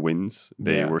drought for wins.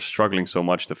 They were struggling so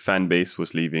much. The fan base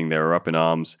was leaving. They were up in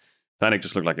arms. Fnatic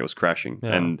just looked like it was crashing.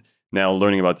 Yeah. And now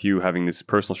learning about you having these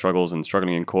personal struggles and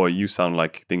struggling in Koi, you sound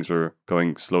like things were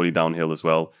going slowly downhill as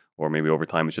well. Or maybe over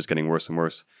time it's just getting worse and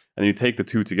worse. And you take the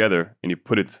two together and you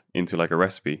put it into like a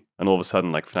recipe. And all of a sudden,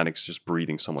 like Fnatic's just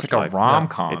breathing so much life. It's like a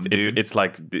rom-com, dude. It's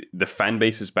like the fan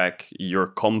base is back. Your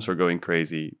comms are going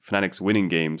crazy. Fnatic's winning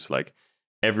games. Like,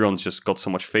 everyone's just got so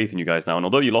much faith in you guys now. And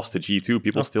although you lost to G2,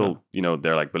 people still,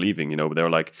 they're like believing, but they're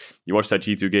like, you watched that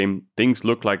G2 game, things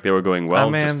looked like they were going well.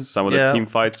 I mean, just some of the team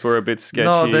fights were a bit sketchy.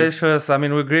 No, the issue is, we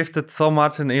grifted so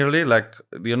much in early, like,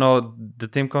 the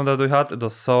team comp that we had, it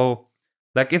was so,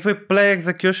 like, if we play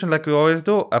execution like we always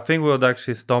do, I think we would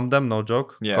actually stomp them, no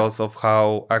joke, because of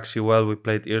how actually well we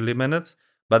played early minutes.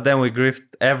 But then we griefed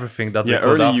everything that we could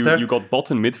early after. You got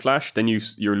bot and mid flash, then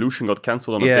your Lucian got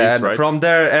cancelled on a base, and right? From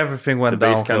there everything went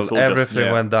downhill.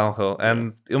 Everything went downhill.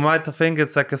 And you might think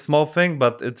it's like a small thing,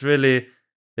 but it's really,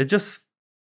 it just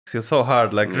you so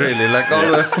hard, like really, like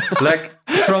like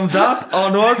from that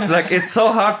onwards, like it's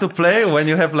so hard to play when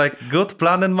you have like good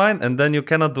plan in mind and then you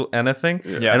cannot do anything.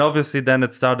 And obviously then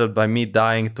it started by me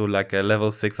dying to like a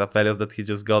level 6 Aphelios that he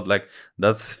just got. Like,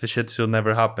 that's shit should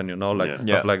never happen, like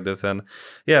stuff like this. And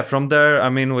from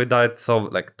there, we died. So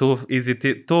like two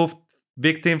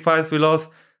big team fights we lost.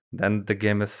 Then the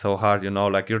game is so hard,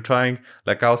 like you're trying,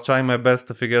 like I was trying my best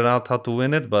to figure out how to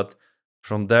win it, but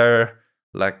from there,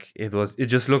 like it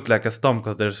just looked like a stomp,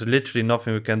 because there's literally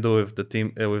nothing we can do with the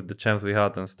team, with the champs we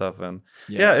had and stuff. And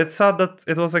it's sad that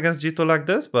it was against G2 like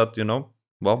this, but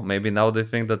well, maybe now they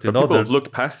think that people have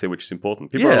looked past it, which is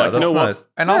important. People are like, what?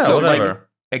 And also, like,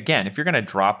 again, if you're gonna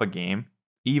drop a game,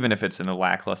 even if it's in a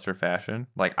lackluster fashion,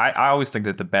 like I always think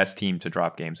that the best team to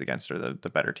drop games against are the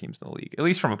better teams in the league, at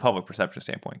least from a public perception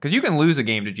standpoint. Because you can lose a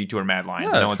game to G2 or Mad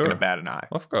Lions, and no one's going to bat an eye.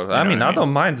 Of course. I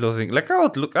don't mind losing. Like,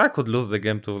 I could lose the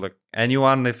game to like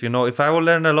anyone if if I will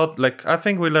learn a lot. Like, I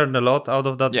think we learned a lot out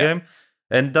of that game.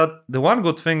 And that the one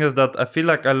good thing is that I feel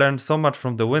like I learned so much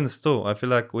from the wins too. I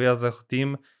feel like we as a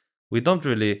team,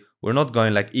 we're not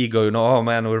going like ego, oh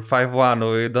man, we're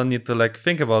 5-1, we don't need to like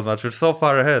think about much. We're so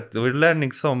far ahead. We're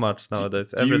learning so much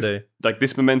nowadays, every day. Like,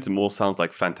 this momentum all sounds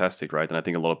like fantastic, right? And I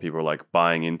think a lot of people are like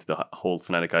buying into the whole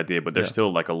Fnatic idea, but there's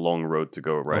still like a long road to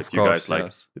go, right? Of you course, guys,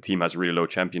 like, the team has really low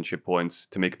championship points.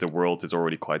 To make it to Worlds is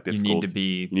already quite difficult.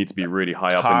 You need to be really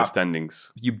high up in the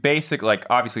standings. You like,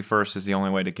 obviously first is the only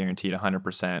way to guarantee it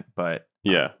 100%, but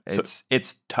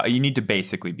you need to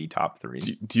basically be top 3.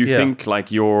 Do you think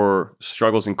like your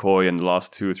struggles in Koi in the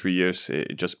last 2 or 3 years,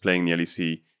 just playing the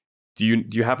LEC, do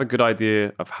you have a good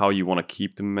idea of how you want to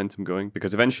keep the momentum going?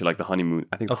 Because eventually, like the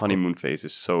honeymoon phase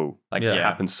is so like it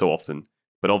happens so often.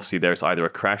 But obviously there's either a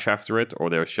crash after it or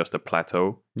there's just a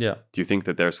plateau. Yeah. Do you think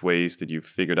that there's ways that you've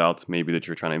figured out maybe that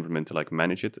you're trying to implement to like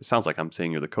manage it? It sounds like I'm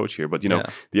saying you're the coach here, but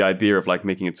the idea of like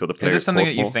making it so the players is this something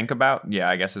that you think about? Yeah,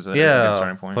 I guess is a good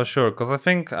starting point. For sure. Because I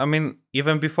think,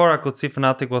 even before I could see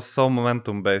Fnatic was so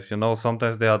momentum based,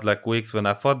 sometimes they had like weeks when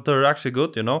I thought they're actually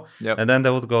good, and then they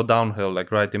would go downhill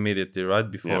like right immediately, right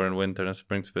before in winter and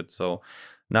spring split. So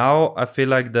now I feel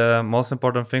like the most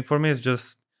important thing for me is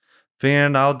just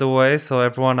figuring out the way so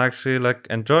everyone actually like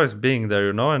enjoys being there,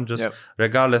 and just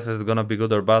regardless if it's gonna be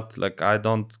good or bad, like I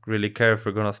don't really care if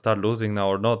we're gonna start losing now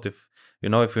or not. If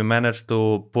we manage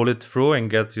to pull it through and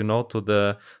get to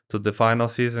the final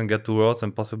season, get to Worlds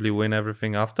and possibly win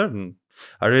everything after, then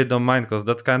I really don't mind, because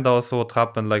that's kind of also what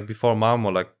happened like before Malmo.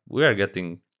 Like we are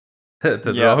getting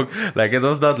the wrong. Like it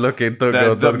was not looking too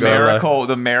good.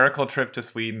 The miracle trip to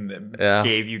Sweden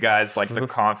gave you guys like the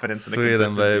confidence and the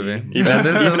consistency. Baby.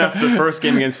 Even after the first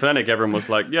game against Fnatic, everyone was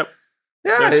like, "Yep,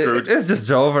 it's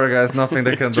just over, guys. Nothing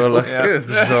they can do. Like it's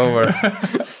just over."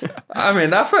 I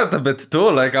mean, I felt a bit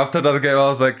too. Like after that game, I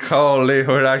was like, "Holy,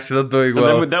 we're actually not doing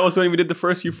well." That was when we did the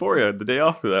first EUphoria. The day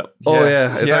after that. Oh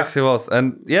yeah, it actually was.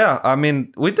 And I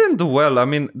mean, we didn't do well. I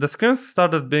mean, the scrims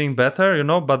started being better, you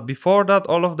know. But before that,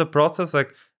 all of the process,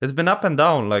 like it's been up and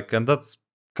down. Like, and that's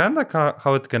kind of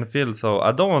how it can feel. So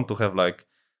I don't want to have like,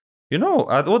 you know,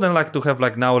 I wouldn't like to have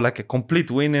like now like a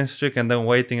complete winning streak and then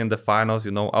waiting in the finals.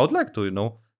 You know, I would like to, you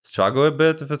know, struggle a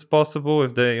bit if it's possible,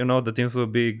 if they, you know, the teams will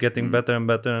be getting better and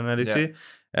better in LEC.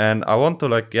 And I want to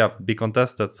like be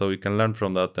contested so we can learn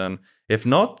from that. And if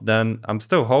not, then I'm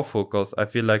still hopeful, because I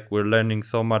feel like we're learning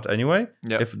so much anyway.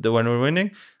 When we're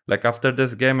winning, like after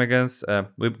this game against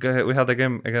we had a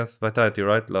game against Vitality,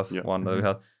 right? Last one that we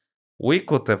had. We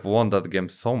could have won that game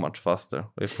so much faster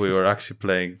if we were actually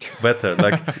playing better.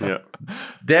 Like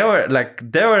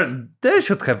we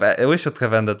should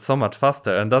have ended so much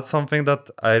faster. And that's something that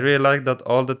I really like, that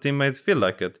all the teammates feel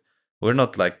like it. We're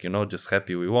not like, you know, just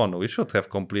happy we won. We should have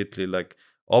completely like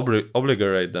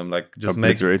obligate them, like just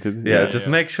make sure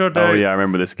that I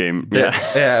remember this game.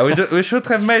 We should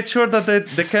have made sure that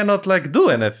they cannot like do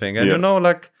anything. And you know,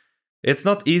 like it's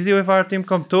not easy with our team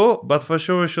comp 2, but for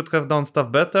sure we should have done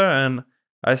stuff better. And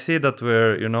I see that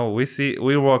we're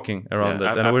working around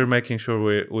it, and we're making sure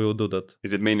we will do that.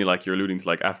 Is it mainly like you're alluding to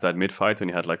like after that mid fight when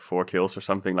you had like 4 kills or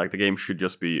something? Like the game should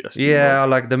just be a steamroll.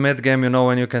 Like the mid game, you know,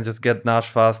 when you can just get Nash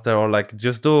faster, or like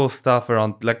just do stuff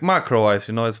around like macro wise.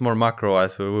 You know, it's more macro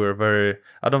wise. We were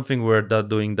I don't think we're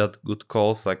doing that good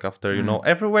calls. Like after you know,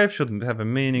 every wave should have a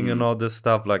meaning. You know, this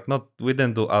stuff like we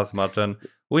didn't do as much, and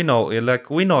we know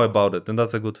about it, and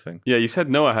that's a good thing. Yeah, you said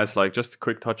Noah has like, just a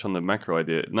quick touch on the macro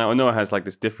idea. Now Noah has like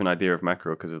this different idea of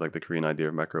macro because it's like the Korean idea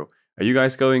of macro. Are you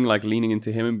guys going like leaning into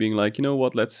him and being like, you know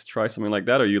what, let's try something like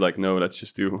that? Or are you like, no, let's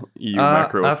just do EU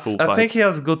macro full fight? I think he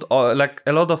has good, like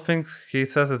a lot of things he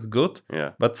says is good.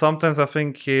 Yeah. But sometimes I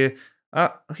think he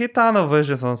tunnel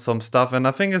visions on some stuff, and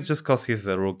I think it's just because he's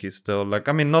a rookie still. Like,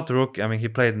 I mean, not rookie. I mean, he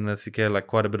played in the CK like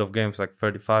quite a bit of games, like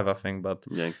 35, I think. But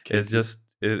it's just.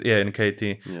 In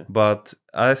KT. But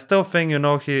I still think, you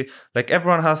know,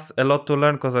 everyone has a lot to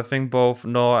learn, because I think both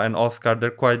Noah and Oscar, they're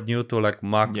quite new to like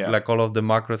like all of the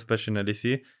macro, especially in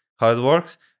LEC, how it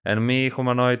works. And me,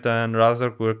 Humanoid, and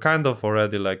Razork, we're kind of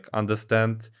already like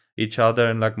understand each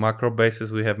other in like macro basis.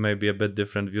 We have maybe a bit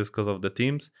different views because of the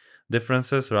teams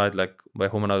differences, right? Like by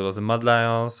Humanoid was in Mad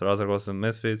Lions, Razork was in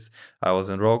Misfits, I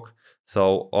was in Rogue.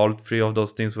 So all 3 of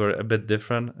those teams were a bit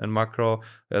different in macro,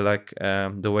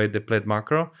 the way they played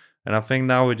macro. And I think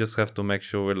now we just have to make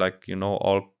sure we like, you know,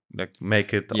 all like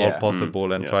make it all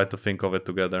possible and try to think of it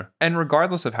together. And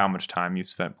regardless of how much time you've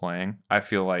spent playing, I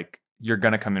feel like you're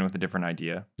going to come in with a different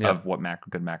idea of what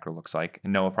good macro looks like.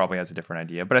 And Noah probably has a different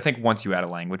idea. But I think once you add a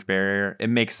language barrier, it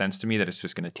makes sense to me that it's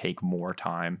just going to take more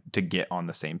time to get on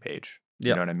the same page.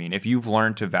 You know what I mean? If you've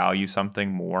learned to value something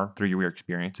more through your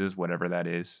experiences, whatever that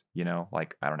is, you know,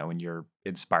 like, I don't know, in your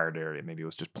inspired area, maybe it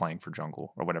was just playing for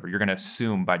jungle or whatever, you're going to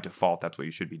assume by default that's what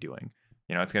you should be doing.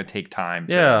 You know, it's going to take time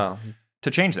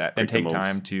to change that and take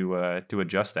time to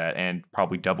adjust that, and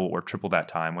probably double or triple that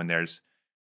time when there's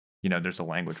a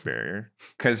language barrier.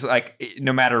 Because like,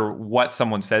 no matter what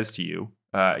someone says to you,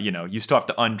 you know, you still have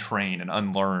to untrain and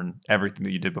unlearn everything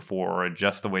that you did before, or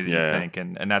adjust the way that you think.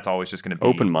 And that's always just going to be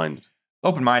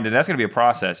open-minded. That's going to be a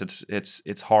process.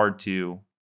 It's hard to,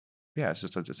 it's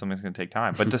just something that's going to take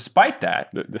time. But despite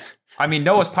that, I mean,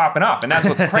 Noah's popping up, and that's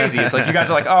what's crazy. It's like you guys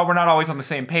are like, oh, we're not always on the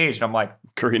same page, and I'm like,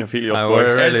 Korean Ophelios boy.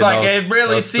 It's like it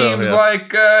really seems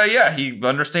like he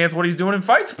understands what he's doing in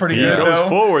fights pretty good. He goes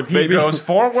forwards, baby. He goes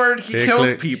forward. He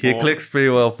kills people. He clicks pretty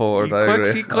well forward.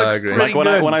 He clicks pretty like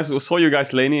good. When I saw you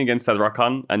guys laning against that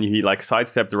Rakan, and he like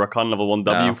sidestepped the Rakan level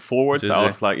 1W forwards, I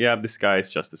was like, yeah, this guy is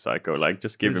just a psycho. Like,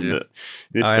 just give him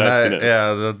this guy's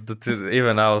gonna.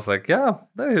 Even I was like, yeah,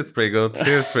 he's pretty good.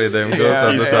 He's pretty damn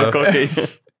good. He's so cocky.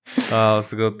 Oh,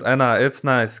 it's good. And it's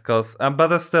nice because,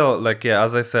 but it's still like,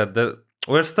 as I said,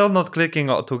 we're still not clicking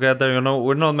together. You know,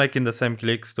 we're not making the same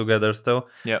clicks together still.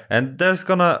 Yeah. And there's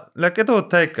gonna it will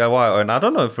take a while, and I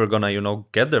don't know if we're gonna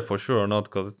get there for sure or not,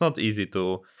 because it's not easy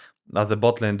to, as a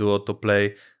bot lane duo, to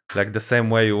play like the same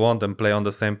way you want and play on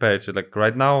the same page. Like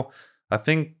right now, I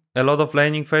think a lot of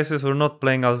laning phases we're not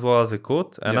playing as well as we could,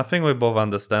 and I think we both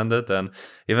understand it. And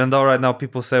even though right now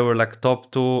people say we're like top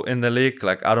 2 in the league,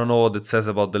 like I don't know what it says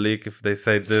about the league if they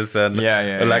say this, and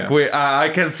I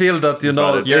can feel that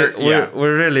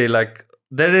we're really like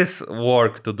there is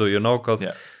work to do, because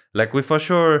like we for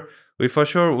sure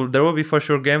there will be for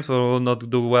sure games where we will not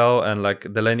do well, and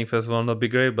like the laning phase will not be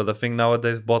great. But I think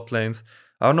nowadays bot lanes,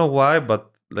 I don't know why,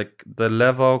 but like the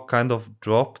level kind of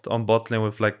dropped on bot lane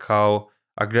with like how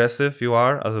aggressive you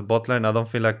are as a bot lane. I don't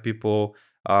feel like people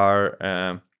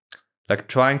are like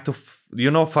trying to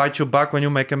fight you back when you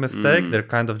make a mistake. They're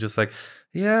kind of just like,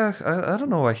 I don't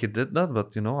know why he did that,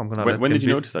 but I'm gonna. When did you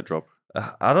notice that drop?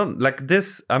 I don't like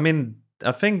this. I mean,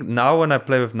 I think now when I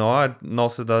play with Noah, I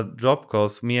noticed that drop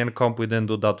because me and Comp we didn't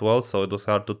do that well, so it was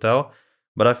hard to tell.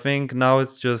 But I think now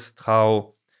it's just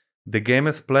how the game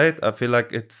is played. I feel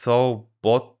like it's so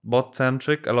bot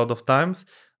centric a lot of times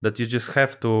that you just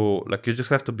have to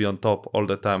be on top all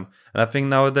the time. And I think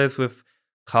nowadays with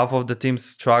half of the teams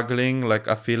struggling, like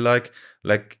I feel like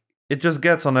it just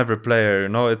gets on every player.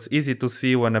 It's easy to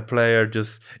see when a player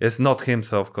just is not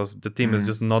himself because the team is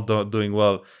just not doing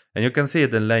well. And you can see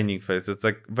it in laning phase. It's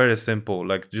like very simple,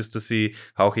 like just to see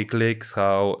how he clicks,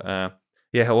 how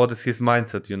what is his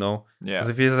mindset, Because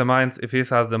if he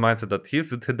has the mindset that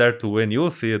he's there to win, you'll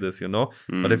see this,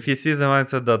 But if he sees the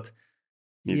mindset that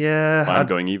I'm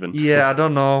going even. I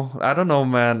don't know,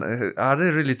 man. Are they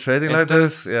really trading like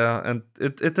this? Yeah, and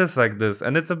it is like this,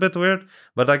 and it's a bit weird.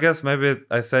 But I guess maybe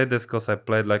I say this because I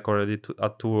played like already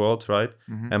at 2 Worlds, right?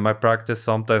 And my practice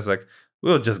sometimes like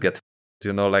we'll just get,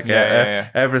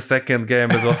 every second game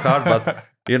it was hard, but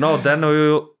then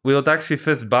we would actually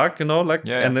fist back, and I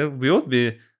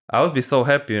would be so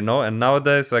happy, And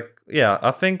nowadays, like I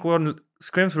think when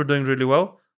scrims we're doing really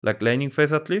well, like laning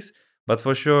phase at least. But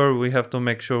for sure, we have to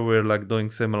make sure we're like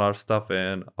doing similar stuff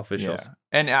in officials.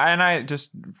 And I just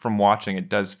from watching, it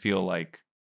does feel like,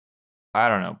 I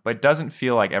don't know, but it doesn't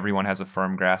feel like everyone has a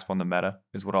firm grasp on the meta,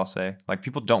 is what I'll say. Like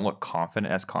people don't look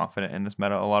confident in this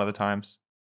meta a lot of the times.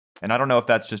 And I don't know if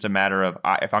that's just a matter of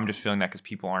if I'm just feeling that because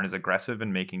people aren't as aggressive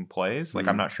in making plays. Like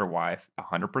I'm not sure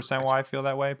 100% why I feel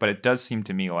that way, but it does seem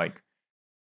to me like,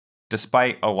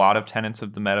 despite a lot of tenets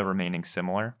of the meta remaining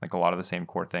similar, like a lot of the same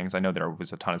core things, I know there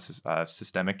was a ton of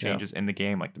systemic changes in the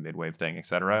game, like the mid-wave thing,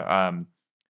 etc.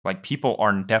 Like people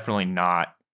are definitely not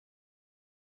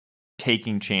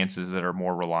taking chances that are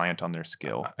more reliant on their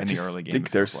skill in the early game. I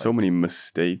think there's so many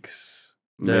mistakes.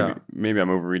 Maybe I'm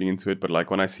overreading into it, but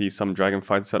like when I see some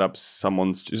Dragonfight setups,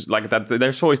 someone's just like that.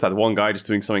 There's always that one guy just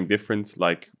doing something different.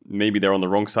 Like maybe they're on the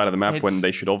wrong side of the map when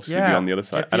they should obviously be on the other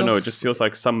side. I don't know. It just feels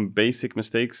like some basic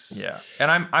mistakes. Yeah, and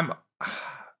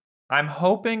I'm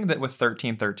hoping that with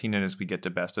 13-13 and as we get to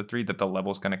best of 3, that the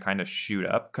level's going to kind of shoot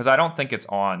up because I don't think it's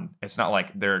not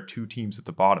like there are 2 teams at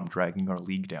the bottom dragging our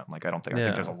league down. Like I think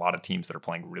there's a lot of teams that are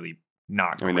playing really.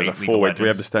 Not great. There's a 4-way. Do we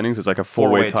have the standings? It's like a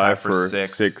 4-way tie for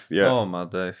sixth. Yeah. Oh my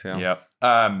days. Yeah. Yep.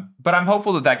 But I'm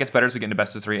hopeful that gets better as we get into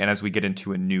best of 3 and as we get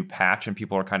into a new patch and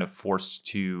people are kind of forced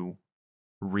to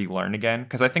relearn again.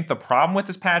 Because I think the problem with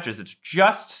this patch is it's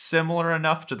just similar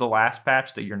enough to the last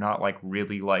patch that you're not like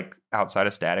really like outside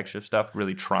of static shift stuff,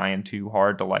 really trying too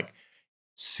hard to like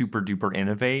super duper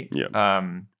innovate. Yeah.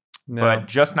 But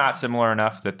just not similar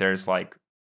enough that there's like.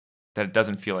 That it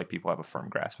doesn't feel like people have a firm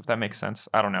grasp, if that makes sense.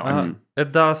 I don't know.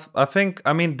 It does.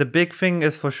 I mean, the big thing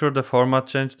is for sure the format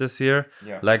change this year.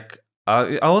 Yeah. Like,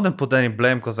 I wouldn't put any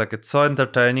blame because like it's so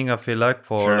entertaining, I feel like,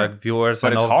 for like viewers.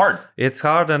 But it's hard. It's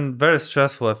hard and very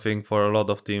stressful, I think, for a lot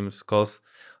of teams. Because,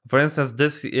 for instance,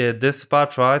 this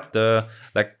patch, right,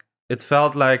 it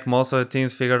felt like most of the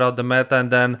teams figured out the meta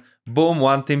and then, boom,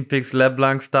 one team picks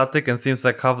LeBlanc static and seems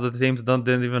like half the teams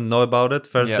didn't even know about it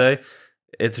first day.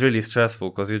 It's really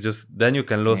stressful because then you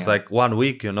can lose like 1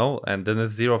 week, and then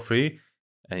it's 0-3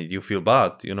 and you feel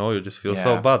bad, you just feel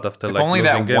so bad after if like only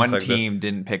losing that one like team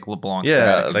didn't pick LeBlanc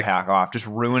static and pack off, just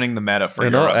ruining the meta for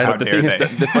Europe. And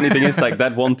the funny thing is like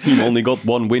that one team only got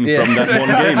 1 win from that one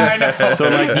game. So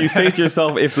like you say to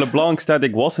yourself, if LeBlanc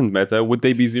static wasn't meta, would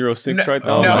they be 0-6 right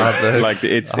now? No. Like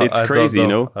it's crazy, I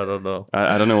don't know.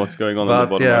 I don't know what's going on.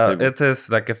 But the bottom it is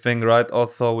like a thing, right?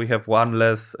 Also, we have one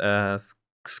less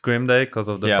scrim day because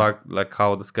of the fact like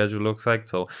how the schedule looks like,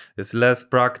 so it's less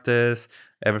practice,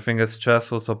 everything is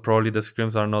stressful, so probably the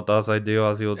scrims are not as ideal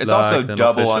as you would like. It's also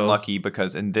double unlucky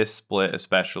because in this split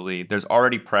especially there's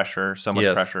already pressure, so much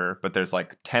pressure, but there's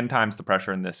like 10 times the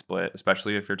pressure in this split,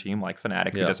 especially if your team like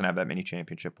Fnatic who doesn't have that many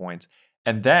championship points.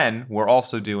 And then we're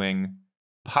also doing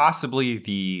possibly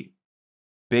the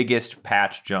biggest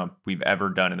patch jump we've ever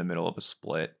done in the middle of a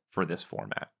split for this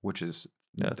format, which is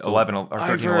 11 or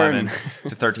 13-11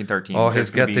 to 13-13. Oh,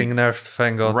 he's getting nerfed.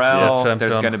 Thank God. Rel,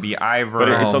 there's going to be Ivern.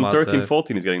 But it's on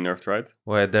 13-14 he's getting nerfed, right?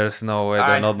 Wait, there's no way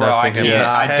they're not nerfing him.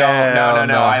 I don't.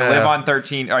 No. I live on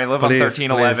 13. I live on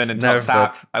 13-11 until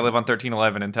stop. That. I live on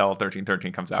 13-11 until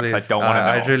 13-13 comes out. Because I don't want to know.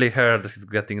 I really heard he's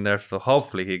getting nerfed, so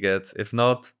hopefully he gets. If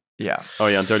not. Yeah. Oh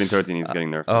yeah, on 13-13 he's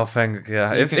getting nerfed. Oh, thank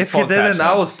yeah. If he didn't,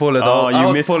 I would pull it off. I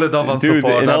would pull it off on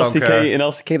support. In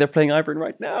LCK they're playing Ivern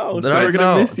right now. So we're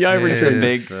gonna miss the Ivern. It's a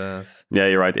big. Yeah,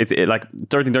 you're right. It's like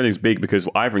 13-13 is big because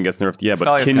Ivern gets nerfed. Yeah,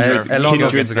 but Kindred's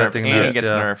getting nerfed.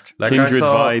 Gets nerfed. Like Kindred,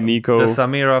 Vi, Nico. The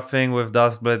Samira thing with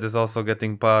Duskblade is also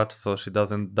getting patched, so she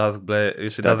doesn't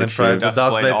Duskblade. She doesn't try to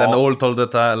Duskblade and ult all the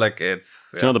time. Like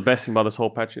it's. Do you know the best thing about this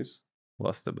whole patch is?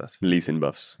 What's the best? Lee Sin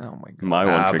buffs. Oh my god. My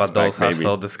one but those are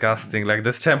so disgusting. Like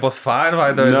this champ was fine,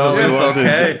 by the way. No, it was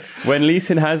okay. When Lee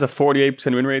Sin has a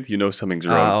 48% win rate, you know something's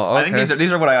wrong. Okay. I think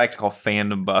these are what I like to call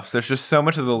fandom buffs. There's just so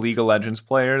much of the League of Legends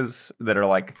players that are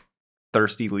like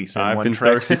thirsty Lee Sin I've been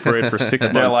thirsty for it for 6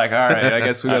 months. They're like, all right, I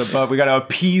guess we got to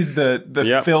appease the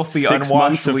filthy,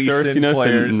 unwashed Lee Sin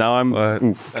players. And now I'm.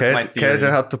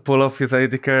 Caedrel had to pull off his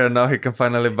AD carry, and now he can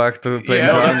finally back to playing.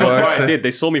 Yeah, that's what I did.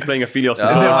 They saw me playing Aphelios.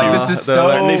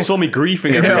 They saw me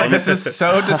griefing everyone. This is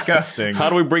so disgusting. How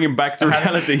do we bring him back to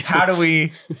reality?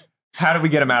 How do we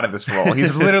get him out of this role?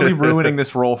 He's literally ruining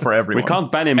this role for everyone. We can't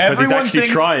ban him because he's actually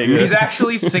trying. He's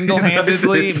actually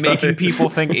single-handedly making people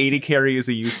think AD carry is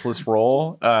a useless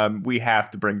role. We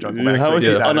have to bring Jungle back. How is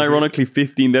he unironically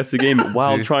 15 deaths a game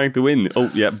while trying to win?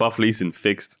 Oh, yeah, buff Lee Sin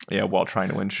fixed. Yeah, while trying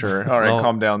to win, sure. All right,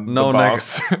 calm down. No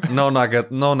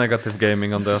negative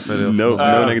gaming on the Aphelios. No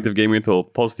negative gaming at all.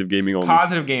 Positive gaming only.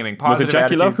 Positive gaming. Positive was it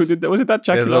Jackie Love who did that? Was it that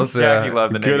Jackie Love? Jackie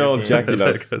Love. Good old Jackie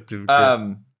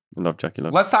Love. I love Jackie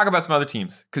Love. Let's talk about some other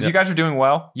teams because you guys are doing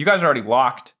well. You guys are already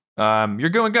locked. You're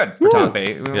doing good for top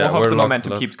 8. We'll hope the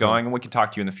momentum keeps going, and we can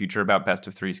talk to you in the future about best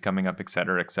of 3s coming up,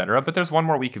 etc., etc. But there's one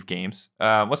more week of games.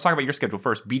 Let's talk about your schedule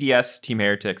first. BDS, Team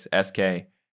Heretics, SK.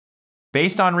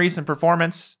 Based on recent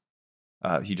performance,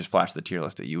 he just flashed the tier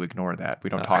list that you ignore that. We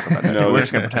don't talk about that. We're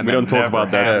just going to pretend we don't talk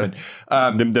about that.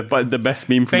 The best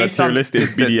meme from that tier list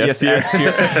is BDS tier.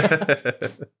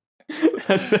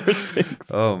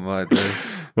 Oh my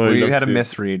days. We had a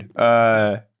misread.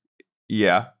 Yeah.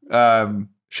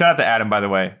 Shout out to Adam, by the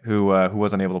way, who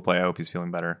was unable to play. I hope he's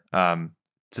feeling better.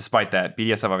 Despite that,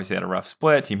 BDS have obviously had a rough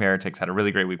split. Team Heretics had a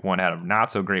really great week 1, had a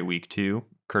not so great week 2,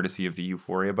 courtesy of the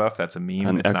Euphoria buff. That's a meme.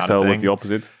 And it's XL not a thing. Was the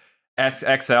opposite.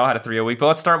 XL had a 3-0 week. But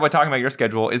let's start by talking about your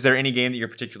schedule. Is there any game that you're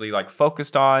particularly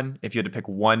focused on? If you had to pick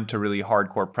one to really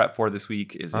hardcore prep for this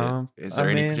week, is there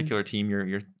any particular team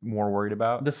you're more worried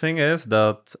about? The thing is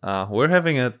that we're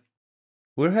having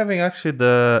actually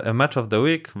a match of the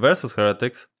week versus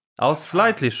Heretics. I was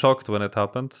slightly shocked when it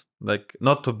happened. Like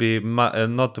not to be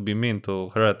mean to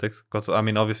Heretics, because I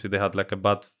mean obviously they had like a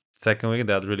bad second week.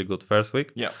 They had really good first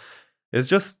week. Yeah, it's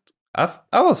just. I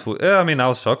was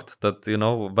shocked that,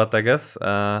 but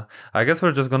I guess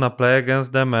we're just gonna play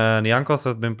against them, and Jankos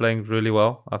have been playing really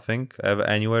well, I think,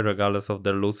 anyway, regardless of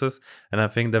their losses, and I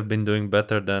think they've been doing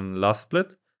better than last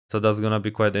split, so that's gonna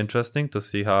be quite interesting to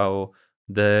see how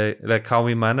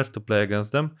we manage to play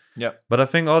against them. Yeah. But I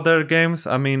think other games,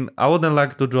 I mean, I wouldn't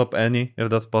like to drop any if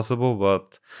that's possible,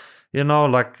 but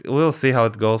we'll see how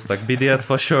it goes. Like BDS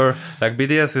for sure. Like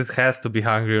BDS has to be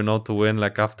hungry, to win.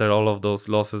 Like after all of those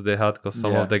losses they had, because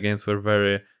some of the games were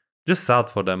very just sad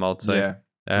for them, I would say. Yeah.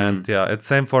 And it's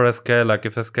same for SK. Like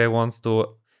if SK wants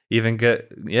to even get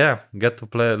to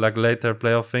play like later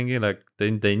playoff thingy, like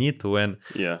they need to win.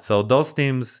 Yeah. So those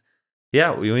teams,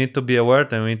 we need to be aware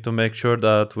and we need to make sure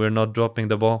that we're not dropping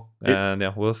the ball. And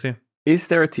we'll see. Is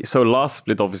there so last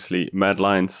split, obviously, Mad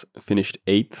Lions finished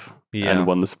 8th and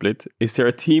won the split. Is there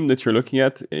a team that you're looking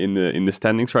at in the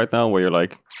standings right now where you're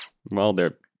like, well,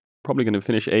 they're probably going to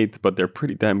finish 8th, but they're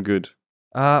pretty damn good?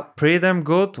 Pretty damn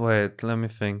good? Wait, let me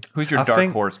think. Who's your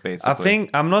dark horse,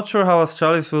 basically? I'm not sure how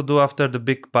Astralis will do after the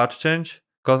big patch change,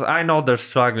 because I know they're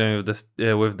struggling with this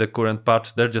with the current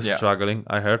patch. They're just struggling,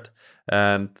 I heard.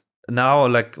 And now,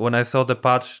 like when I saw the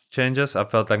patch changes, I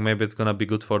felt like maybe it's gonna be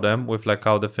good for them with like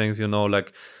how the things,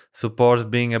 like supports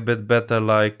being a bit better.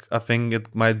 Like I think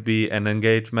it might be an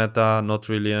engage meta, not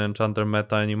really an enchanter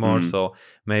meta anymore. So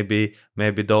maybe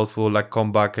those will like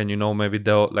come back and maybe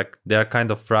they're kind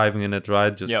of thriving in it,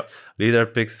 right? Just leader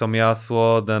picks some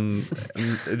Yasuo, then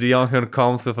Leonhyun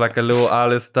comes with like a little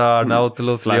Alistar,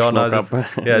 Nautilus, Leona.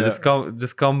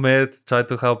 Just come mid, try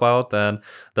to help out, and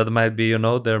that might be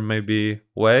there may be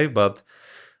way, but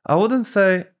I wouldn't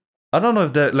say. I don't know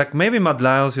if they're like maybe Mad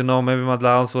Lions, maybe Mad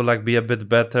Lions will like be a bit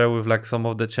better with like some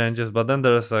of the changes, but then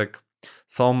there's like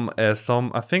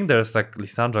I think there's like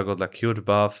Lissandra got like huge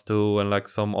buffs too, and like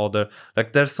some other,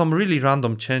 like there's some really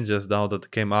random changes now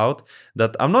that came out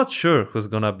that I'm not sure who's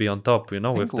gonna be on top, you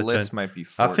know, with the change. Might be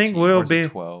 14, I think we'll be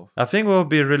 12. I think we'll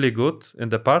be really good in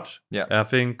the patch. Yeah. I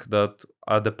think that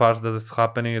at the patch that is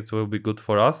happening, it will be good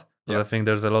for us. I think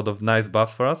there's a lot of nice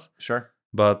buffs for us. Sure.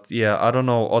 But yeah, I don't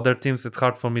know. Other teams, it's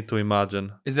hard for me to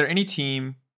imagine. Is there any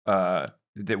team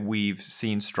that we've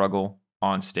seen struggle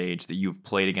on stage that you've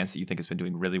played against that you think has been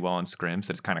doing really well in scrims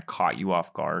that has kind of caught you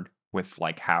off guard with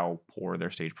like how poor their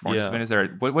stage performance has been? Is there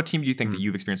what team do you think that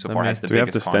you've experienced so far has the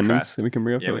biggest contrast? We can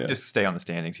bring up. Yeah, we can just stay on the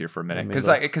standings here for a minute because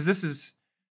this is.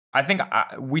 I think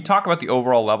we talk about the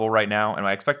overall level right now, and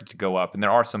I expect it to go up. And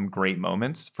there are some great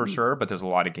moments for sure, but there's a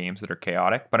lot of games that are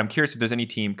chaotic. But I'm curious if there's any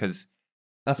team because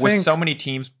with so many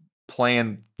teams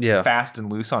playing fast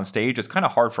and loose on stage, it's kind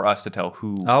of hard for us to tell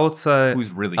who's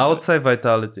really good. I would say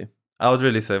Vitality. I would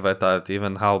really say Vitality,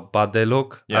 even how bad they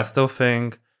look. I still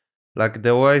think like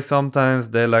the way sometimes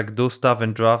they like do stuff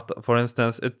in draft, for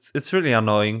instance, it's really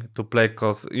annoying to play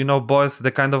because, you know, Boy's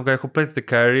the kind of guy who plays the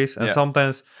carries, and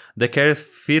sometimes the carries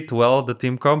fit well the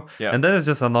team comp, and then it's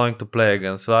just annoying to play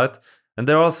against, right? And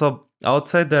they're also, I would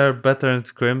say they're better in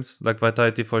scrims, like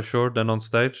Vitality for sure, than on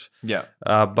stage. Yeah.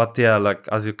 But yeah, like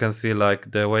as you can see,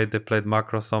 like the way they played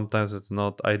macro, sometimes it's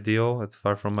not ideal. It's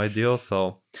far from ideal.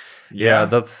 So yeah,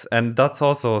 that's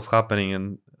also what's happening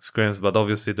in scrims. But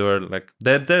obviously they're like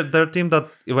they're a team that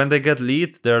when they get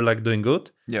lead, they're like doing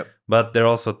good. Yep. But they're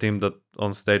also a team that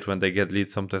on stage when they get lead,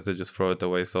 sometimes they just throw it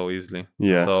away so easily.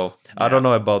 Yeah. So I don't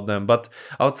know about them, but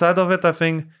outside of it, I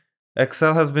think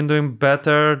Excel has been doing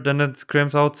better than it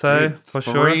scrims outside, for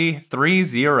sure.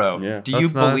 3-0. Yeah. Do you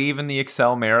believe in the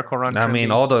Excel miracle run? I mean,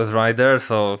 Odo is right there,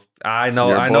 so I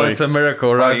know it's a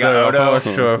miracle right there,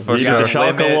 for sure. He did the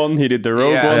Schalke one, he did the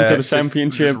Rogue one to the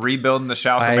championship. Just rebuilding the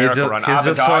Schalke miracle run. He's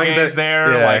just showing is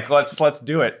there, like let's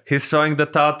do it. He's showing the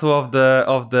tattoo of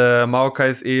the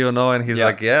Maokai's E, you know, and he's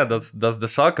like, that's the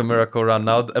Schalke miracle run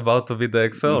now about to be the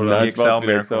Excel run. The Excel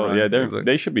miracle run. Yeah,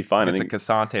 they should be fine. It's a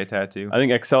Cassante tattoo. I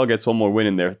think Excel gets one more win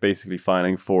in there, basically fine. I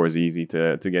think 4 is easy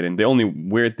to get in. The only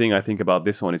weird thing I think about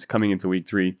this one is coming into week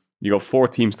 3, you got 4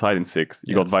 teams tied in 6th.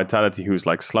 You got Vitality, who's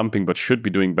like slumping but should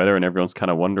be doing better, and everyone's kind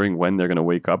of wondering when they're going to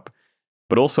wake up.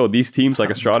 But also these teams like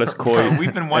Astralis, Koi,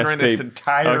 we've been wondering this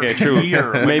entire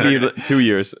year. Maybe 2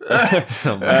 years.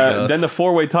 Then the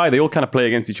 4-way tie, they all kind of play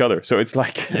against each other. So it's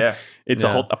like, it's a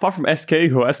whole, apart from SK,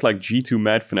 who has like G2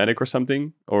 Mad Fnatic or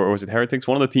something, or was it Heretics?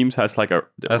 One of the teams has like a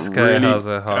SK really, has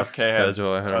a hard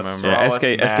schedule, I remember. Yeah, SK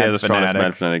has Astralis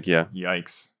Mad Fnatic, yeah.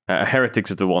 Yikes.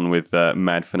 Heretics is the one with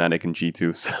Mad Fnatic and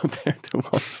G2, so they're the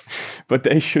ones. But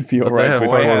they should be alright with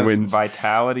 4 wins.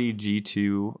 Vitality,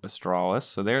 G2, Astralis,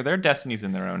 so their destiny's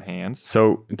in their own hands.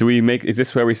 So do we make? Is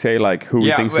this where we say like who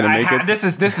we think's gonna make it? This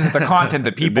is the content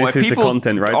that people. This if is people the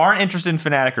content, right? Aren't interested in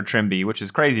Fnatic or Trymbi, which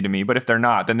is crazy to me. But if they're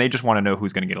not, then they just want to know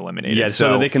who's going to get eliminated. Yeah,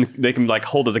 so that they can like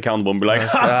hold us accountable and be like,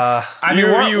 I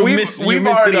mean, we've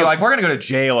already like we're going to go to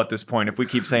jail at this point if we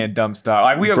keep saying dumb stuff.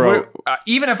 Like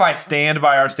even if I stand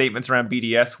by our statements around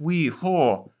BDS.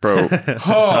 Bro,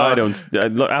 I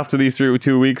don't. After these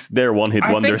 2 weeks, they're one-hit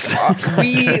wonders.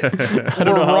 We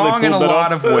were wrong in a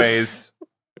lot of ways.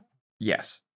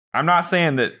 Yes, I'm not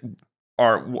saying that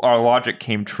our logic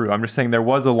came true. I'm just saying there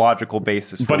was a logical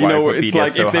basis. But you know, it's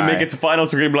like if they make it to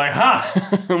finals, we're gonna be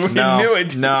like, we knew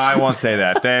it. No, I won't say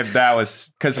that. That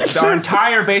was because our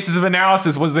entire basis of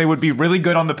analysis was they would be really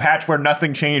good on the patch where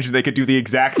nothing changed and they could do the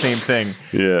exact same thing.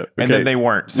 And then they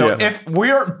weren't. So if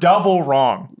we're double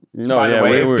wrong. By the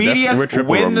way, if BDS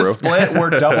win the split, we're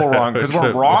double wrong because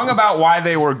we're wrong about why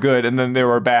they were good and then they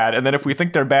were bad, and then if we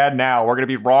think they're bad now, we're going to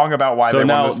be wrong about why they won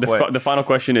the split. So now the final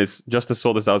question is, just to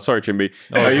sort this out. Sorry, Trymbi,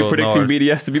 are you predicting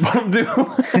BDS to be bottom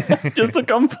 2? Just to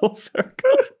come full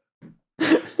circle.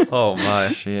 Oh my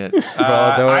shit!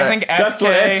 I think SK.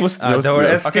 They were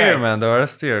S tier, man. They were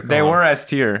S tier. They were S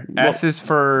tier. S is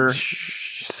for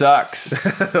sucks.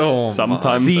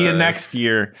 Sometimes. See you next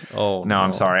year. Oh no,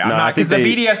 I'm sorry. I'm not because the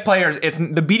BDS players.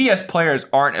 The BDS players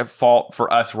aren't at fault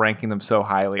for us ranking them so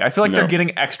highly. I feel like they're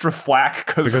getting extra flack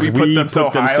because we put them so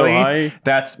highly.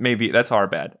 That's our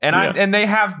bad. And they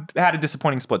have had a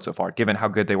disappointing split so far, given how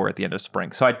good they were at the end of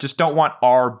spring. So I just don't want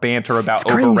our banter about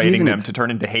overrating them to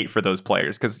turn into hate for those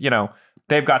players because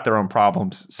they've got their own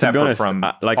problems separate from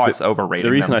us overrating them.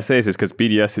 The reason I say this is because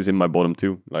BDS is in my bottom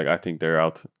 2. Like I think they're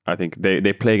out. I think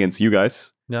they play against you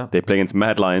guys. Yeah. They play against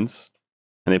Mad Lions,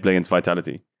 and they play against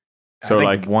Vitality. So I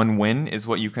think like one win is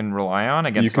what you can rely on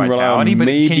against Vitality, but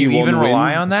can you even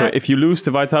rely on that? So if you lose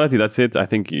to Vitality, that's it. I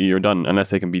think you're done unless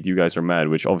they can beat you guys or Mad,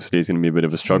 which obviously is going to be a bit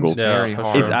of a struggle. Very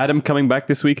hard. Is Adam coming back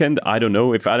this weekend? I don't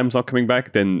know. If Adam's not coming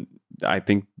back, then I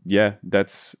think,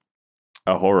 that's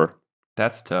a horror.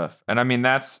 That's tough. And I mean,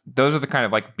 those are the kind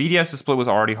of like BDS's split was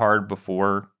already hard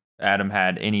before Adam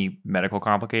had any medical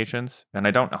complications. And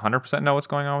I don't 100% know what's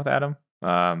going on with Adam.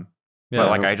 But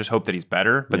like, I just hope that he's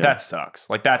better. But that sucks.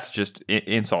 Like, that's just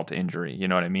insult to injury. You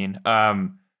know what I mean?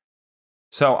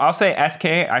 So I'll say SK,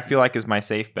 I feel like is my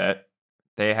safe bet.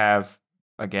 They have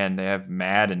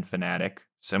Mad and Fnatic,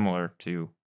 similar to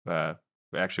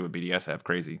actually what BDS have.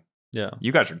 Crazy. Yeah,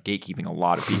 you guys are gatekeeping a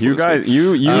lot of people. You guys,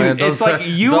 it's like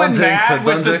you and Matt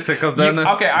with this.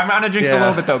 Okay, I'm gonna jinx a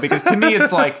little bit though, because to me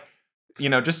it's like,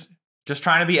 just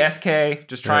trying to be SK,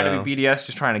 just trying to be BDS,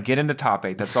 just trying to get into top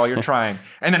 8. That's all you're trying.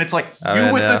 And then it's like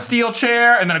you with the steel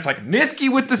chair, and then it's like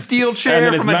Niski with the steel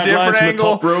chair from a different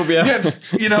angle. Top rope, like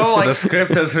the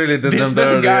scripters really did them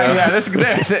this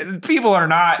guy. People are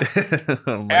not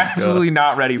absolutely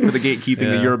not ready for the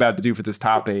gatekeeping that you're about to do for this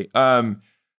top 8.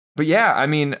 But yeah, I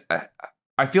mean,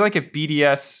 I feel like if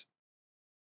BDS...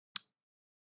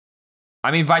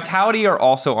 I mean, Vitality are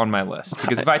also on my list.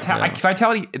 Because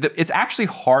Vitality, it's actually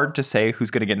hard to say who's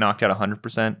going to get knocked out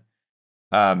 100%.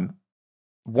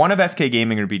 One of SK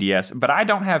Gaming or BDS, but I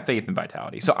don't have faith in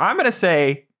Vitality. So I'm going to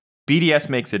say BDS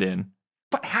makes it in.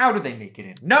 But how do they make it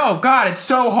in? No, God, it's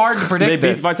so hard to predict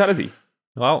They beat Vitality.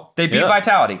 Well, they beat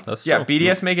Vitality. That's true.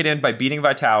 BDS make it in by beating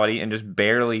Vitality and just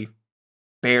barely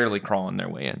crawling their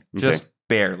way in. Just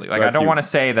barely. Like, I don't want to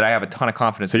say that I have a ton of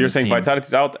confidence. So you're saying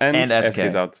Vitality's out and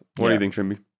SK's out. What do you think,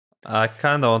 Trymbi? I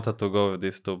kind of wanted to go with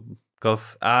these two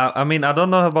because I mean, I don't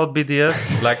know about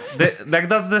BDS. like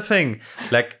that's the thing.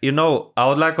 Like, I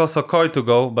would like also Koi to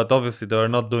go, but obviously they are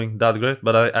not doing that great.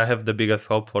 But I have the biggest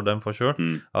hope for them for sure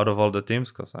out of all the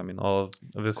teams, because I mean,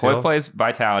 Koi plays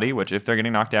Vitality, which if they're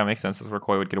getting knocked out makes sense. That's where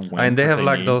Koi would get a win. And they have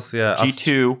like those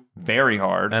G2 very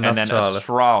hard, and then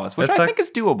Astralis, which I think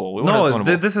is doable.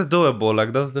 This is doable.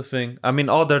 Like, that's the thing. I mean,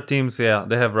 other teams, they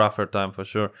have rougher time for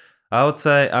sure. I would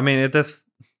say, I mean, it is.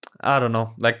 I don't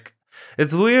know. Like,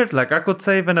 it's weird. Like, I could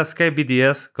say even SK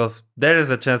BDS, because there is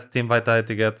a chance Team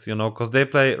Vitality gets, because they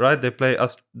play, right? They play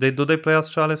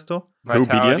Astralis too?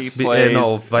 Vitality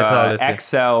plays Vitality.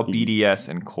 XL, BDS,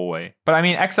 and Koi. But I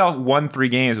mean, XL won 3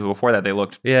 games, but before that they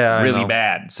looked really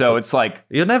bad. So it's like...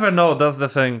 You never know. That's the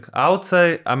thing. I would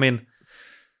say, I mean,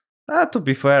 to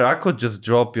be fair, I could just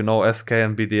drop, SK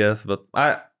and BDS, but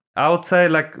I would say,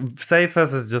 like,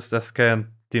 safest is just SK and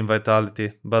Team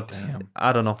Vitality, but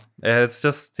I don't know. It's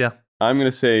just, I'm going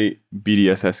to say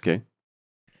BDS SK.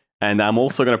 And I'm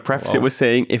also going to preface it with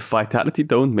saying, if Vitality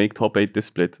don't make top 8 this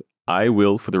split, I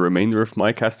will, for the remainder of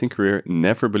my casting career,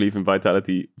 never believe in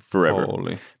Vitality forever.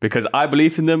 Holy. Because I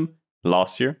believed in them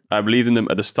last year. I believed in them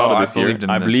at the start of this year.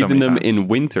 I believed in them in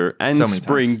winter and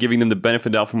spring, giving them the benefit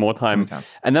of the doubt for more time.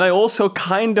 And then I also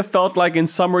kind of felt like in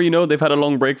summer, they've had a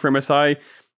long break for MSI.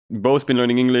 Bo's been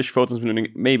learning English, Photon's been learning.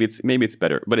 Maybe it's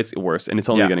better, but it's worse, and it's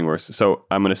only getting worse. So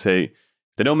I'm gonna say, if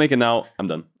they don't make it now, I'm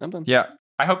done. Yeah,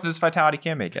 I hope this Vitality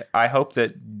can make it. I hope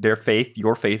that your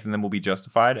faith in them will be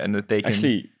justified, and that they can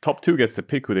actually top 2 gets to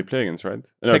pick who they play against, right?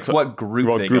 Picks what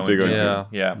group they go into.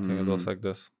 Yeah. I think it goes like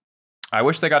this. I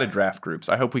wish they got to draft groups.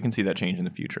 I hope we can see that change in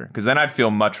the future, because then I'd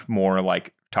feel much more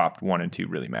like top 1 and 2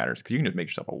 really matters, because you can just make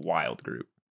yourself a wild group.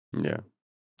 Yeah.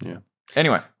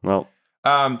 Anyway, well.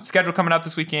 Schedule coming up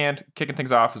this weekend, kicking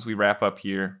things off as we wrap up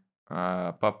here.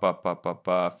 Fnatic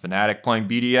playing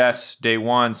BDS day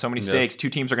 1. So many stakes. 2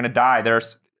 teams are going to die.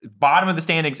 There's bottom of the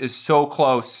standings is so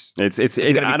close. It's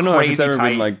I don't know if it's ever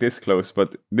been like this close,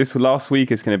 but this last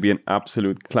week is going to be an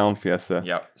absolute clown fiesta.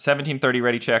 Yeah, 17:30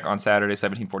 ready check on Saturday,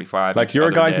 17:45. Like your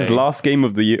guys' last game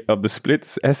of the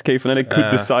splits, SK Fnatic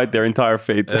could decide their entire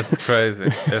fate. It's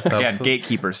crazy. Again,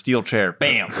 gatekeeper, steel chair,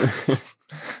 bam.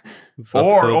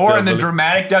 Or in the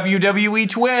dramatic WWE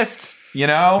twist,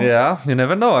 Yeah, you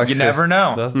never know, actually. You never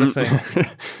know. That's the thing.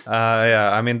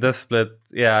 I mean, this split,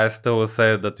 I still will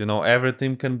say that, every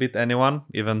team can beat anyone,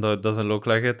 even though it doesn't look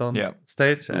like it on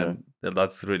stage. And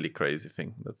that's really crazy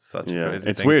thing. That's such a crazy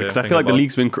thing. It's weird, because I feel like the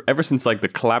league's been, ever since like the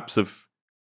collapse of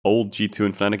old G2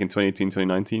 and Fnatic in 2018,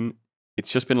 2019,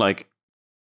 it's just been like,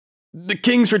 the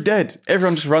Kings are dead.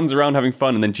 Everyone just runs around having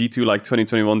fun, and then G2 like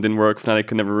 2021 didn't work. Fnatic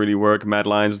could never really work. Mad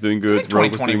Lions was doing good.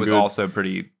 2020 was also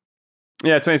pretty.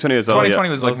 Yeah, 2020 was. 2020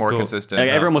 was like more consistent. Like,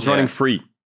 everyone was running free,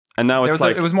 and now it's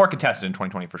like it was more contested in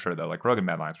 2020 for sure though. Like Rogue and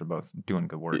Mad Lions were both doing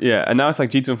good work. Yeah, and now it's like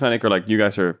G2 and Fnatic are like, you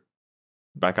guys are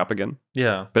back up again.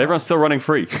 Yeah, but everyone's still running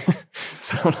free.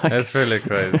 So like, it's really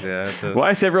crazy. Yeah,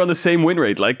 why is everyone the same win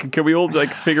rate? Like, can we all like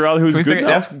figure out who's good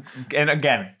now? And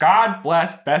again, God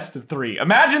bless best of 3.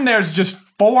 Imagine there's just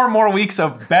 4 more weeks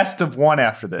of best of 1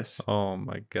 after this. Oh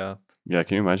my God. Yeah,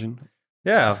 can you imagine?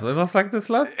 Yeah, it was like this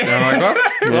left. Oh my god!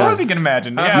 Of course you can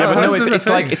imagine. Yeah, but no, This is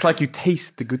it's like you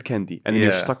taste the good candy and then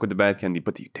you're stuck with the bad candy,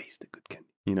 but you taste the good candy.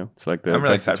 You know, it's like the I'm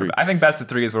really best of excited. three. I think best of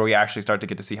 3 is where we actually start to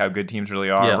get to see how good teams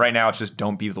really are. Yeah. Right now, it's just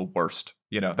don't be the worst.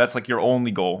 You know, that's like your only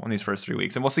goal in these first 3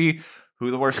 weeks, and we'll see who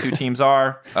the worst 2 teams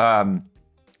are.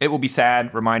 It will be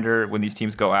sad. Reminder: when these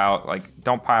teams go out, like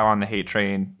don't pile on the hate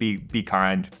train. Be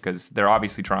kind because they're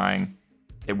obviously trying.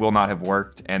 It will not have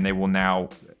worked, and they will now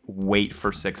wait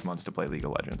for 6 months to play League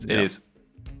of Legends. Yeah. It is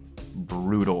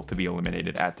brutal to be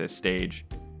eliminated at this stage,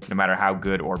 no matter how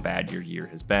good or bad your year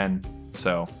has been.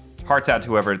 So hearts out to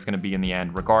whoever it's going to be in the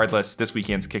end. Regardless, this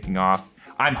weekend's kicking off.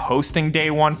 I'm hosting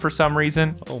day 1 for some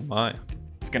reason. Oh my.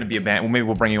 It's going to be a band. Well, maybe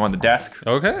we'll bring you on the desk.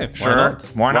 Okay. Sure.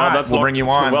 Why not? that's We'll locked. bring you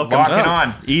on. Welcome. Lock it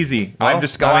on. Easy. Well, I'm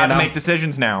just allowed to make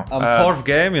decisions now. Fourth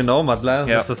game, you know, Madlands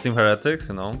Yep. versus Team Heretics,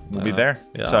 you know. We'll be there.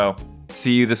 Yeah. So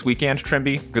see you this weekend,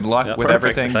 Trymbi. Good luck with perfect.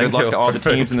 everything. Thank Good luck you. to all the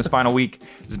Perfect. teams in this final week.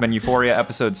 This has been EUphoria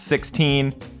episode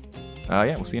 16.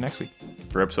 Yeah, we'll see you next week.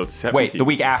 For episode 70. Wait, the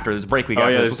week after. There's a break week Oh,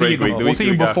 after. yeah, this. there's break week. We'll see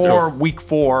you The week before after. week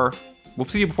 4. We'll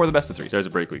see you before the best of 3s. There's a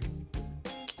break week.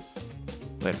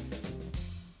 Later.